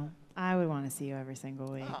don't know. I would want to see you every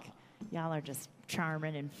single week. Y'all are just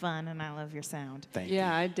charming and fun, and I love your sound. Thank you.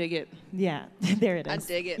 Yeah, I dig it. Yeah, there it is. I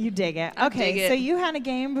dig it. You dig it. I Okay, dig it. so you had a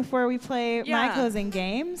game before we play my Yeah. closing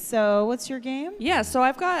game. So what's your game? Yeah, so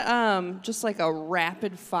I've got just like a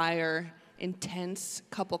rapid fire, intense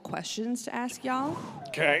couple questions to ask y'all.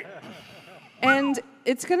 Okay. And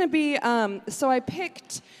it's going to be so I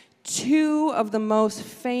picked 2 of the most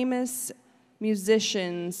famous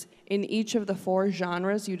musicians in each of the 4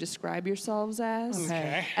 genres you describe yourselves as.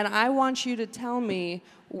 Okay. And I want you to tell me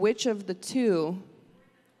which of the 2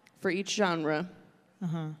 for each genre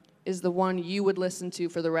is the one you would listen to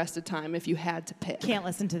for the rest of time if you had to pick. Can't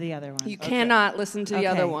listen to the other one. You cannot listen to the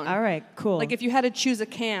other Okay, one. All right, cool. Like if you had to choose a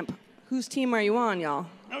camp, whose team are you on, y'all?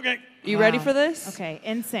 Okay. You ready Wow. for this? Okay,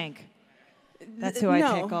 NSYNC. That's who I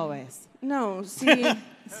no. pick always. No, see,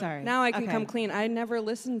 Sorry. now I can Okay. come clean. I never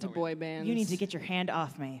listened to boy bands. You need to get your hand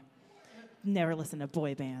off me. Never listen to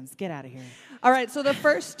boy bands. Get out of here. All right, so the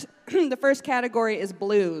first the first category is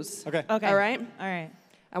blues. Okay. Okay. All right? All right.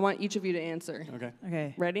 I want each of you to answer. Okay.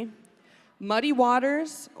 Okay. Ready? Muddy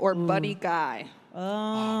Waters or Buddy Guy?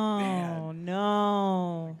 Oh,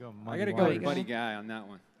 no. I gotta go with Buddy Guy on that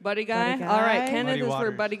one. Buddy Guy? Buddy All right, Guy. Kenneth Muddy is for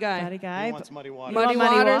Waters. Buddy Guy. Buddy guy. Who wants Muddy Waters? Muddy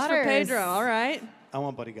Muddy Waters for Waters. Pedro. All right. I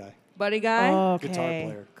want Buddy Guy. Buddy Guy? Okay. Guitar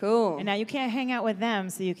player. Cool. And now you can't hang out with them,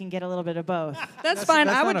 so you can get a little bit of both. That's fine.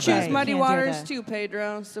 that's I not would a choose bad thing. Muddy Can't do Waters that. too,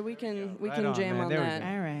 Pedro. So we can right on, jam man. on There we that. go.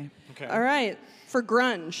 All right. Okay. All right. For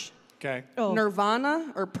grunge, Okay. Oh.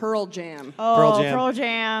 Nirvana or Pearl Jam? Oh, Pearl Jam. Pearl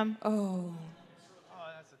Jam. Oh,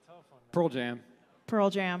 Pearl Jam. Pearl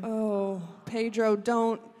Jam. oh, Pedro,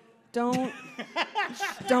 don't do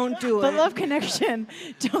The it. Love Connection.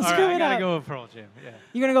 Don't All screw right, I it gotta up. go with Pearl Jam. Yeah.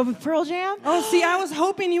 You're gonna go with Pearl Jam? Oh, see, I was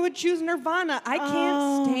hoping you would choose Nirvana. I Oh.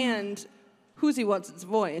 can't stand Who's He Wants Its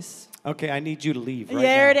Voice. Okay, I need you to leave right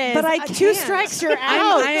there now. it is. But I 2 can't. strikes, you're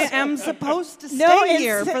out. I am supposed to stay No,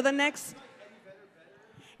 here it's- for the next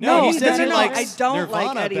No, he says he no, likes I don't Nirvana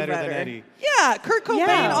like Eddie better Vedder. than Eddie. Yeah, Kurt Cobain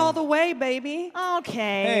Yeah. all the way, baby. Okay.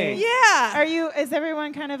 Hey. Yeah. Is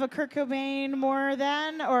everyone kind of a Kurt Cobain more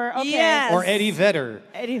than, or okay? Yes. Or Eddie Vedder.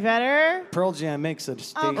 Eddie Vedder. Pearl Jam makes a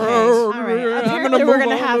statement. Okay. All right. Apparently we're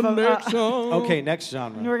gonna have Okay, next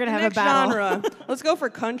genre. we're gonna have Next a battle. genre. Let's go for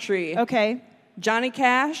country. Okay. Johnny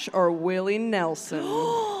Cash or Willie Nelson?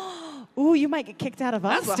 Ooh, you might get kicked out of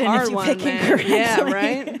That's Austin a hard if you one, pick man. incorrectly. Yeah,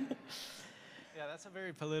 right? Yeah, that's a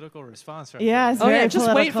very political response right Yeah, there. it's Oh, very yeah,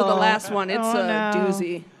 just wait for the political. last one. It's Oh, a no.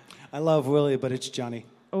 doozy. I love Willie, but it's Johnny.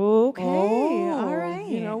 Okay. Oh, All right.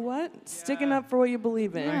 You know what? Sticking up for what you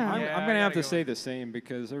believe in. Yeah. I'm Yeah, going I to have gotta to go say with- the same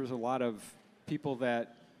because there was a lot of people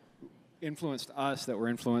that influenced us that were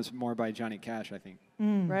influenced more by Johnny Cash, I think.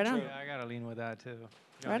 Right on. Yeah, I gotta lean with that too.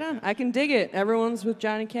 Right on. I can dig it. Everyone's with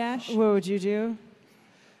Johnny Cash. What would you do?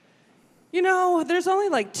 You know, there's only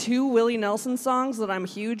like 2 Willie Nelson songs that I'm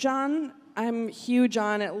huge on. I'm huge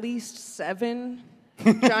on at least 7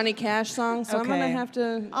 Johnny Cash songs, so I'm Okay. gonna have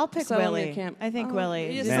to. I'll pick settle Willie. your camp. I think Oh,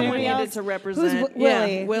 Willie. yeah, Does someone anybody needed else? to Who's represent.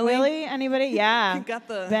 Willie? Yeah, Willie. Anybody? Yeah. You got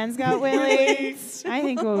the. Ben's got Willie. I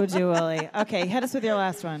think we would do Willie. Okay, hit us with your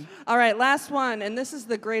last one. All right, last one, and this is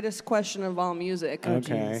the greatest question of all music.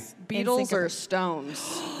 Okay. Beatles or Stones?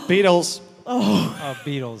 Beatles. Oh,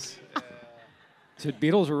 Beatles. Is it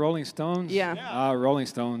Beatles or Rolling Stones? Yeah. Rolling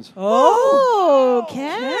Stones. Oh,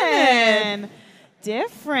 Ken.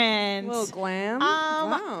 Different. A little glam.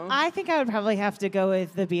 Wow. I think I would probably have to go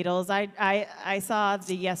with the Beatles. I saw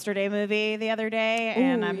the Yesterday movie the other day,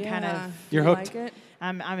 and Ooh, I'm kind yeah. of You're You hooked. Like it?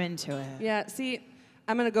 I'm into it. Yeah, see,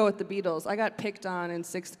 I'm going to go with the Beatles. I got picked on in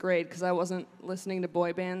 6th grade because I wasn't listening to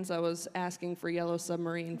boy bands. I was asking for Yellow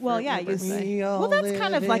Submarine for Well, yeah, my you birthday. well, that's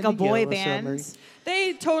kind of like a boy band.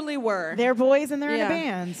 They totally were. They're boys and they're yeah. in a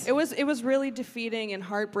band. It was really defeating and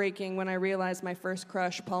heartbreaking when I realized my first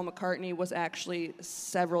crush, Paul McCartney, was actually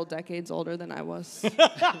several decades older than I was.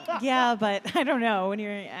 Yeah, but I don't know.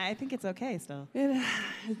 I think it's okay still. I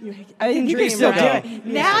You can dream, still right? do it.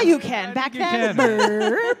 Now you can. Back you then,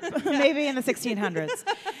 burp. Maybe in the 1600s.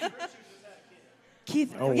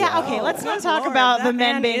 Keith, yeah, okay, let's not talk Lord, about the that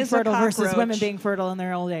men man being is a fertile versus women cockroach. being fertile in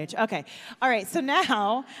their old age. Okay, all right, so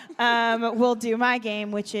now we'll do my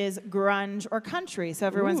game, which is grunge or country. So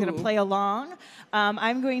everyone's going to Ooh. play along.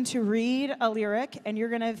 I'm going to read a lyric, and you're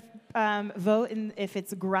going to vote in if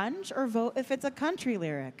it's grunge or vote if it's a country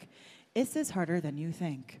lyric. Is this harder than you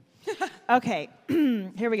think? Okay,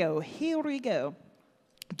 here we go. Here we go.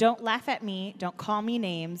 Don't laugh at me. Don't call me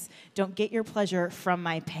names. Don't get your pleasure from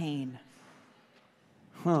my pain.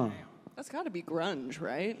 Huh. That's got to be grunge,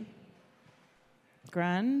 right?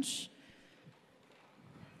 Grunge.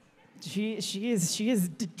 She is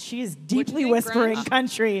deeply think, whispering grunge?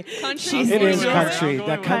 country. Country? She's It is really- country. I'm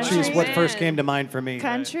That going country is with what that. first came to mind for me.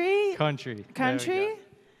 Country. Country. There we Country. go.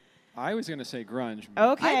 I was going to say grunge.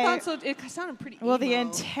 Okay. I thought so. It sounded pretty Well, the emo.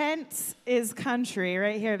 intent is country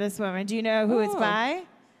right here. This woman. Do you know who it's Oh. by?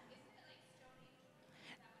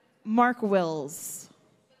 Mark Wills.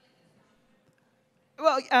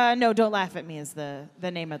 Well, no, Don't Laugh at Me is the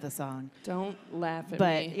name of the song. Don't laugh at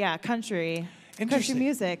But me. yeah, country Interesting.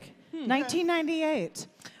 music. 1998.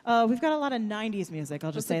 We've got a lot of 90s music,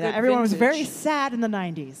 I'll just That's a say that. good Everyone was very vintage. sad in the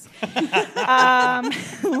 90s.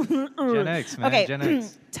 Gen X, man. Okay, Gen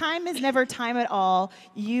X. time is never time at all.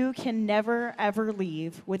 You can never, ever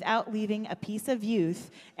leave without leaving a piece of youth,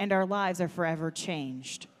 and our lives are forever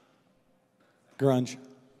changed. Grunge.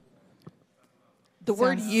 The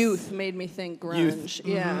word Sounds- youth made me think grunge.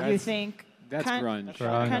 Yeah. You think That's grunge.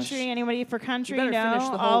 Grunge. country? Anybody for country? You better No. finish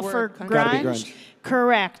the whole All word, for country. Gotta be grunge? grunge.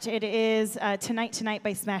 Correct. It is Tonight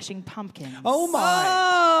by Smashing Pumpkins. Oh my.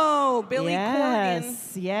 Oh, Billy Corgan.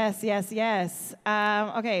 Yes.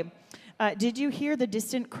 Okay. Did you hear the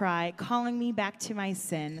distant cry calling me back to my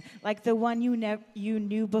sin, like the one you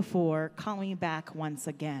knew before, calling me back once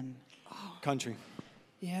again? Country.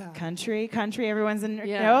 Yeah. Country. Everyone's in.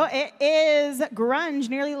 Yeah. No, it is grunge.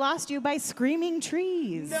 Nearly Lost You by Screaming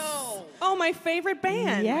Trees. No. Oh, my favorite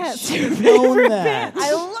band. Yes. Should've known that.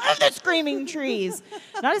 I love the Screaming Trees.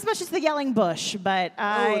 Not as much as the Yelling Bush, but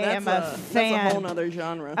I am a fan. That's a whole nother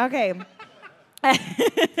genre. Okay.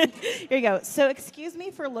 Here you go. So, excuse me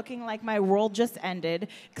for looking like my world just ended.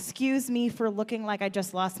 Excuse me for looking like I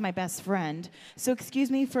just lost my best friend. So, excuse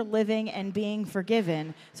me for living and being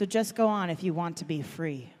forgiven. So, just go on if you want to be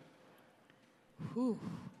free. Whew.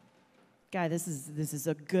 Guy, this is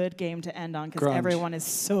a good game to end on because Grunge. everyone is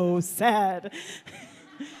so sad.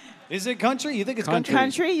 Is it country? You think it's country?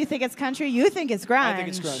 Country? You think it's country? You think it's grunge? I think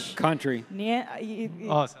it's grunge. Country. Yeah.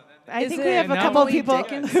 Oh, so then I Is think it we have a couple Emily people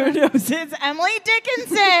Dickinson? who knows it's Emily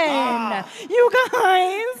Dickinson. You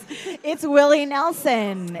guys, it's Willie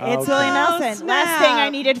Nelson. It's Willie Nelson. snap. Last thing I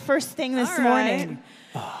needed first thing this All right. morning.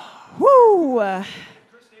 Woo!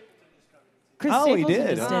 Chris Oh, he Stapleton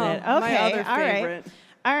did. just Oh, did it. Okay, my other all right. favorite.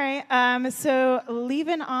 All right, so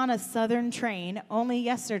leaving on a southern train, only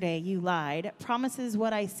yesterday you lied. Promises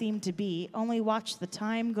what I seem to be, only watch the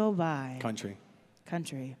time go by. Country.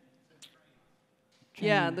 Country.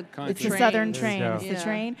 Yeah, the It's train. the southern There you train. go. It's the Yeah.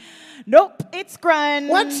 train. Nope, it's grunge.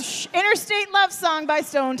 What? Interstate Love Song by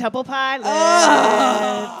Stone Temple Pilots.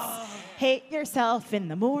 Hate yourself in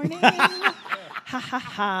the morning. Ha ha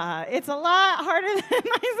ha. It's a lot harder than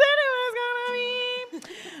I said it was gonna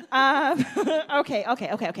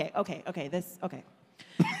be. Okay. This, okay.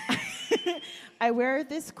 I wear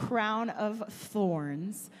this crown of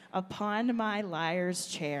thorns upon my liar's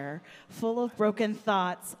chair, full of broken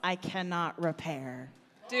thoughts I cannot repair.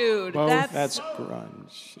 Dude, Both. That's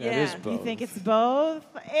grunge. That Yeah. is You both. You think it's both?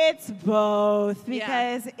 It's both Yeah.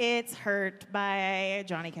 because it's Hurt by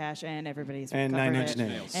Johnny Cash and everybody's And covered Nine Inch it.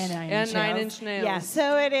 Nails. And Nine And Inch Nine Nails. Inch Nails. Yeah,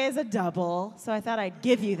 so it is a double. So I thought I'd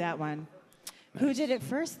give you that one. Who did it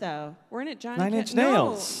first, though? weren't it Johnny Nine Ca- Inch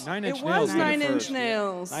Nails. No, Nine Inch it Nails was did it Nine Inch first, yeah.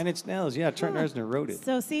 Nails. Nine Inch Nails. Yeah, Trent Reznor wrote it.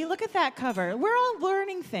 So see, look at that cover. We're all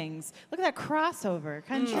learning things. Look at that crossover.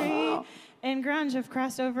 Country and grunge have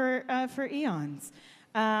crossed over for eons.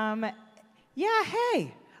 Yeah,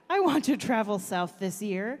 hey, I want to travel south this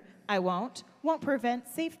year. I won't prevent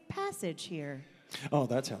safe passage here. Oh,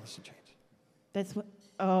 that's Alice in Chains. That's what.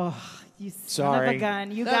 Oh, you son of Sorry. a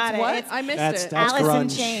gun! You That's got it. what? It's I missed That's- it. that's Alice in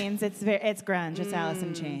grunge. Chains. It's grunge. It's Alice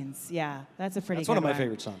in Chains. Yeah, that's a pretty. That's good one of my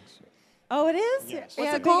favorite songs. Oh, it is. Yes.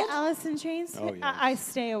 What's yeah, it called? big Alice in Chains. Oh, yes. I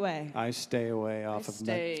Stay Away. I Stay Away off of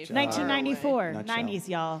Stay Nut- far 1994, Nutshell. 90s,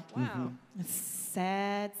 y'all. Wow.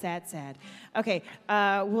 Sad. Okay,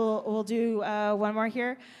 we'll do one more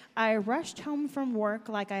here. I rushed home from work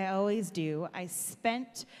like I always do. I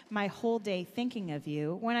spent my whole day thinking of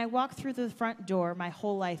you. When I walked through the front door, my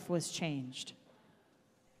whole life was changed.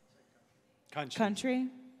 Country. Country?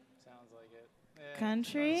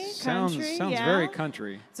 Country? Sounds Country? sounds yeah. very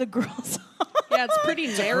country. It's a girl song. Yeah, it's pretty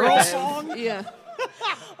narrative. Yeah.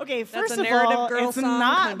 Okay, That's first a of narrative all, girl it's song,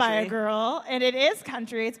 not by a country. girl, and it is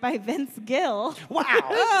country. It's by Vince Gill.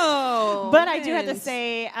 Oh. But I do have to Vince.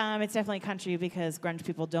 say, it's definitely country because grunge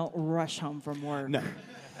people don't rush home from work. No.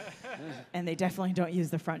 And they definitely don't use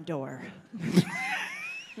the front door.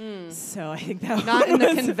 So I think that Not in the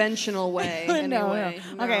was- conventional way, anyway.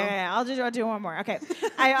 No. Okay, I'll do one more. Okay,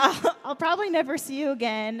 I'll probably never see you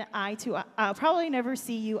again. I'll probably never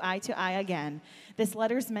see you eye to eye again. This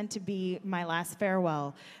letter's meant to be my last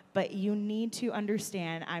farewell, but you need to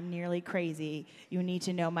understand I'm nearly crazy. You need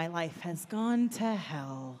to know my life has gone to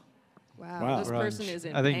hell. Wow, this person Grunge. is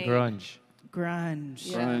in I think pain. grunge.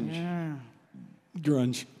 Grunge. Yeah. Grunge. Yeah.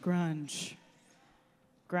 Grunge. Grunge.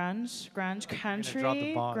 Grunge, country, drop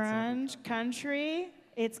the bombs. grunge, country.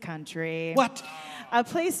 It's country. What? A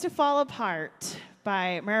Place to Fall Apart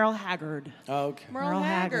by Merle Haggard. Okay. Merle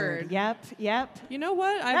Haggard. Yep. You know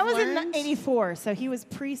what? That I've was learned, in '84, so he was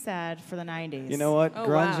pre-sad for the '90s. You know what? Oh,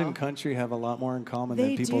 Grunge wow. and country have a lot more in common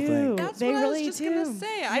They than people do. think. That's They what I really was just gonna do.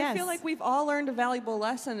 say. I Yes. feel like we've all learned a valuable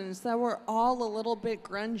lesson, and it's that we're all a little bit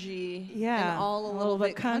grungy. Yeah. And all a little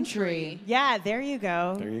bit country. Yeah, there you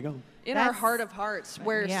go. There you go. In our That's- heart of hearts,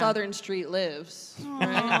 where Yeah. Southern Street lives. Right?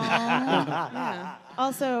 Yeah.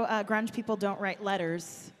 Also, grunge people don't write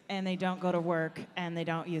letters, and they don't go to work, and they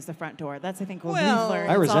don't use the front door. That's, I think, what Well, we've learned.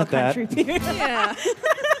 I It's all resent that. country people. Yeah.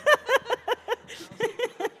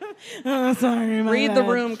 Oh, sorry, my Read the bad.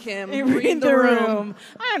 room, Kim. Read the room.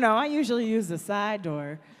 I don't know. I usually use the side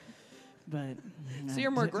door, but So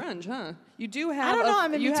you're more grunge, huh? You do have. I don't know.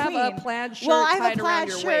 I'm in you between. have a plaid shirt well, I have tied a around plaid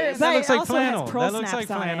your shirt, waist. but That looks it like also flannel. has pearl That looks like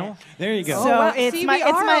snaps on it. flannel. There you go. So wow. it's See, my we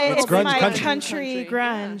it's are my a it's little bit my country. country Country,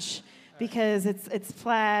 grunge because it's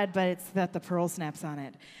plaid, but it's got the pearl snaps on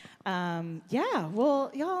it. Yeah.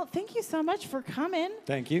 Well, y'all, thank you so much for coming.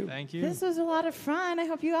 Thank you. Thank you. This was a lot of fun. I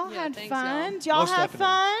hope you all Yeah, had thanks, fun. y'all. Did y'all Most have definitely.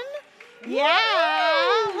 fun?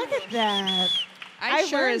 Yeah. Look at that. I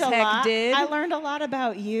sure learned as a heck lot. did. I learned a lot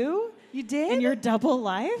about you. You did? And your double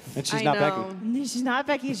life. And she's I not know. Becky. She's not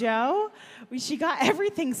Becky Joe. She got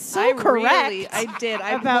everything so I correct. Really, I did.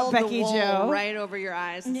 I about pulled Becky the wool Joe. right over your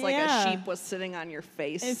eyes. It's like Yeah. a sheep was sitting on your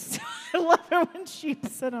face. I love it when sheep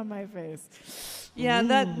sit on my face. yeah,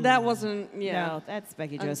 that wasn't. Yeah. No, that's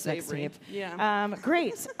Becky Joe's sex Unsavory. tape. Yeah.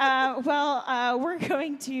 Great. We're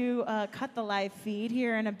going to cut the live feed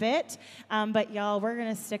here in a bit, but y'all, we're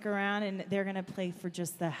going to stick around, and they're going to play for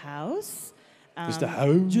just the house. Just the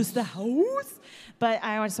house. Just the house. But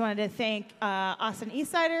I just wanted to thank Austin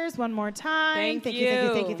Eastsiders one more time. Thank you.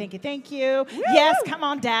 you. Yes, come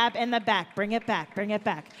on, Dab in the back. Bring it back.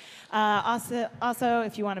 Also,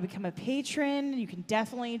 if you want to become a patron, you can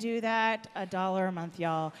definitely do that. $1 a month,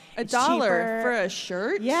 y'all. It's $1 cheaper. for a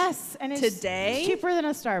shirt? Yes, and it's Today? cheaper than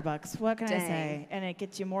a Starbucks. What can I Dang. say? And it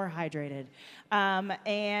gets you more hydrated.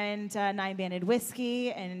 And Nine Banded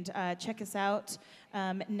Whiskey, and check us out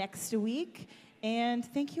next week. And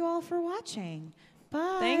thank you all for watching.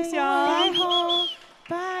 Bye. Thanks, y'all. Bye, Hall.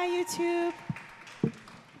 Bye, YouTube.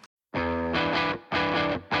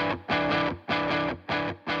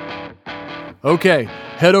 Okay,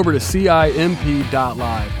 head over to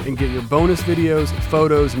CIMP.live and get your bonus videos,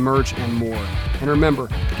 photos, merch, and more. And remember,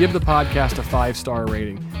 give the podcast a 5-star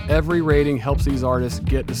rating. Every rating helps these artists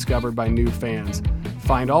get discovered by new fans.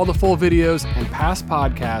 Find all the full videos and past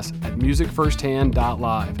podcasts at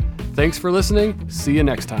musicfirsthand.live. Thanks for listening. See you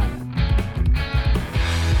next time.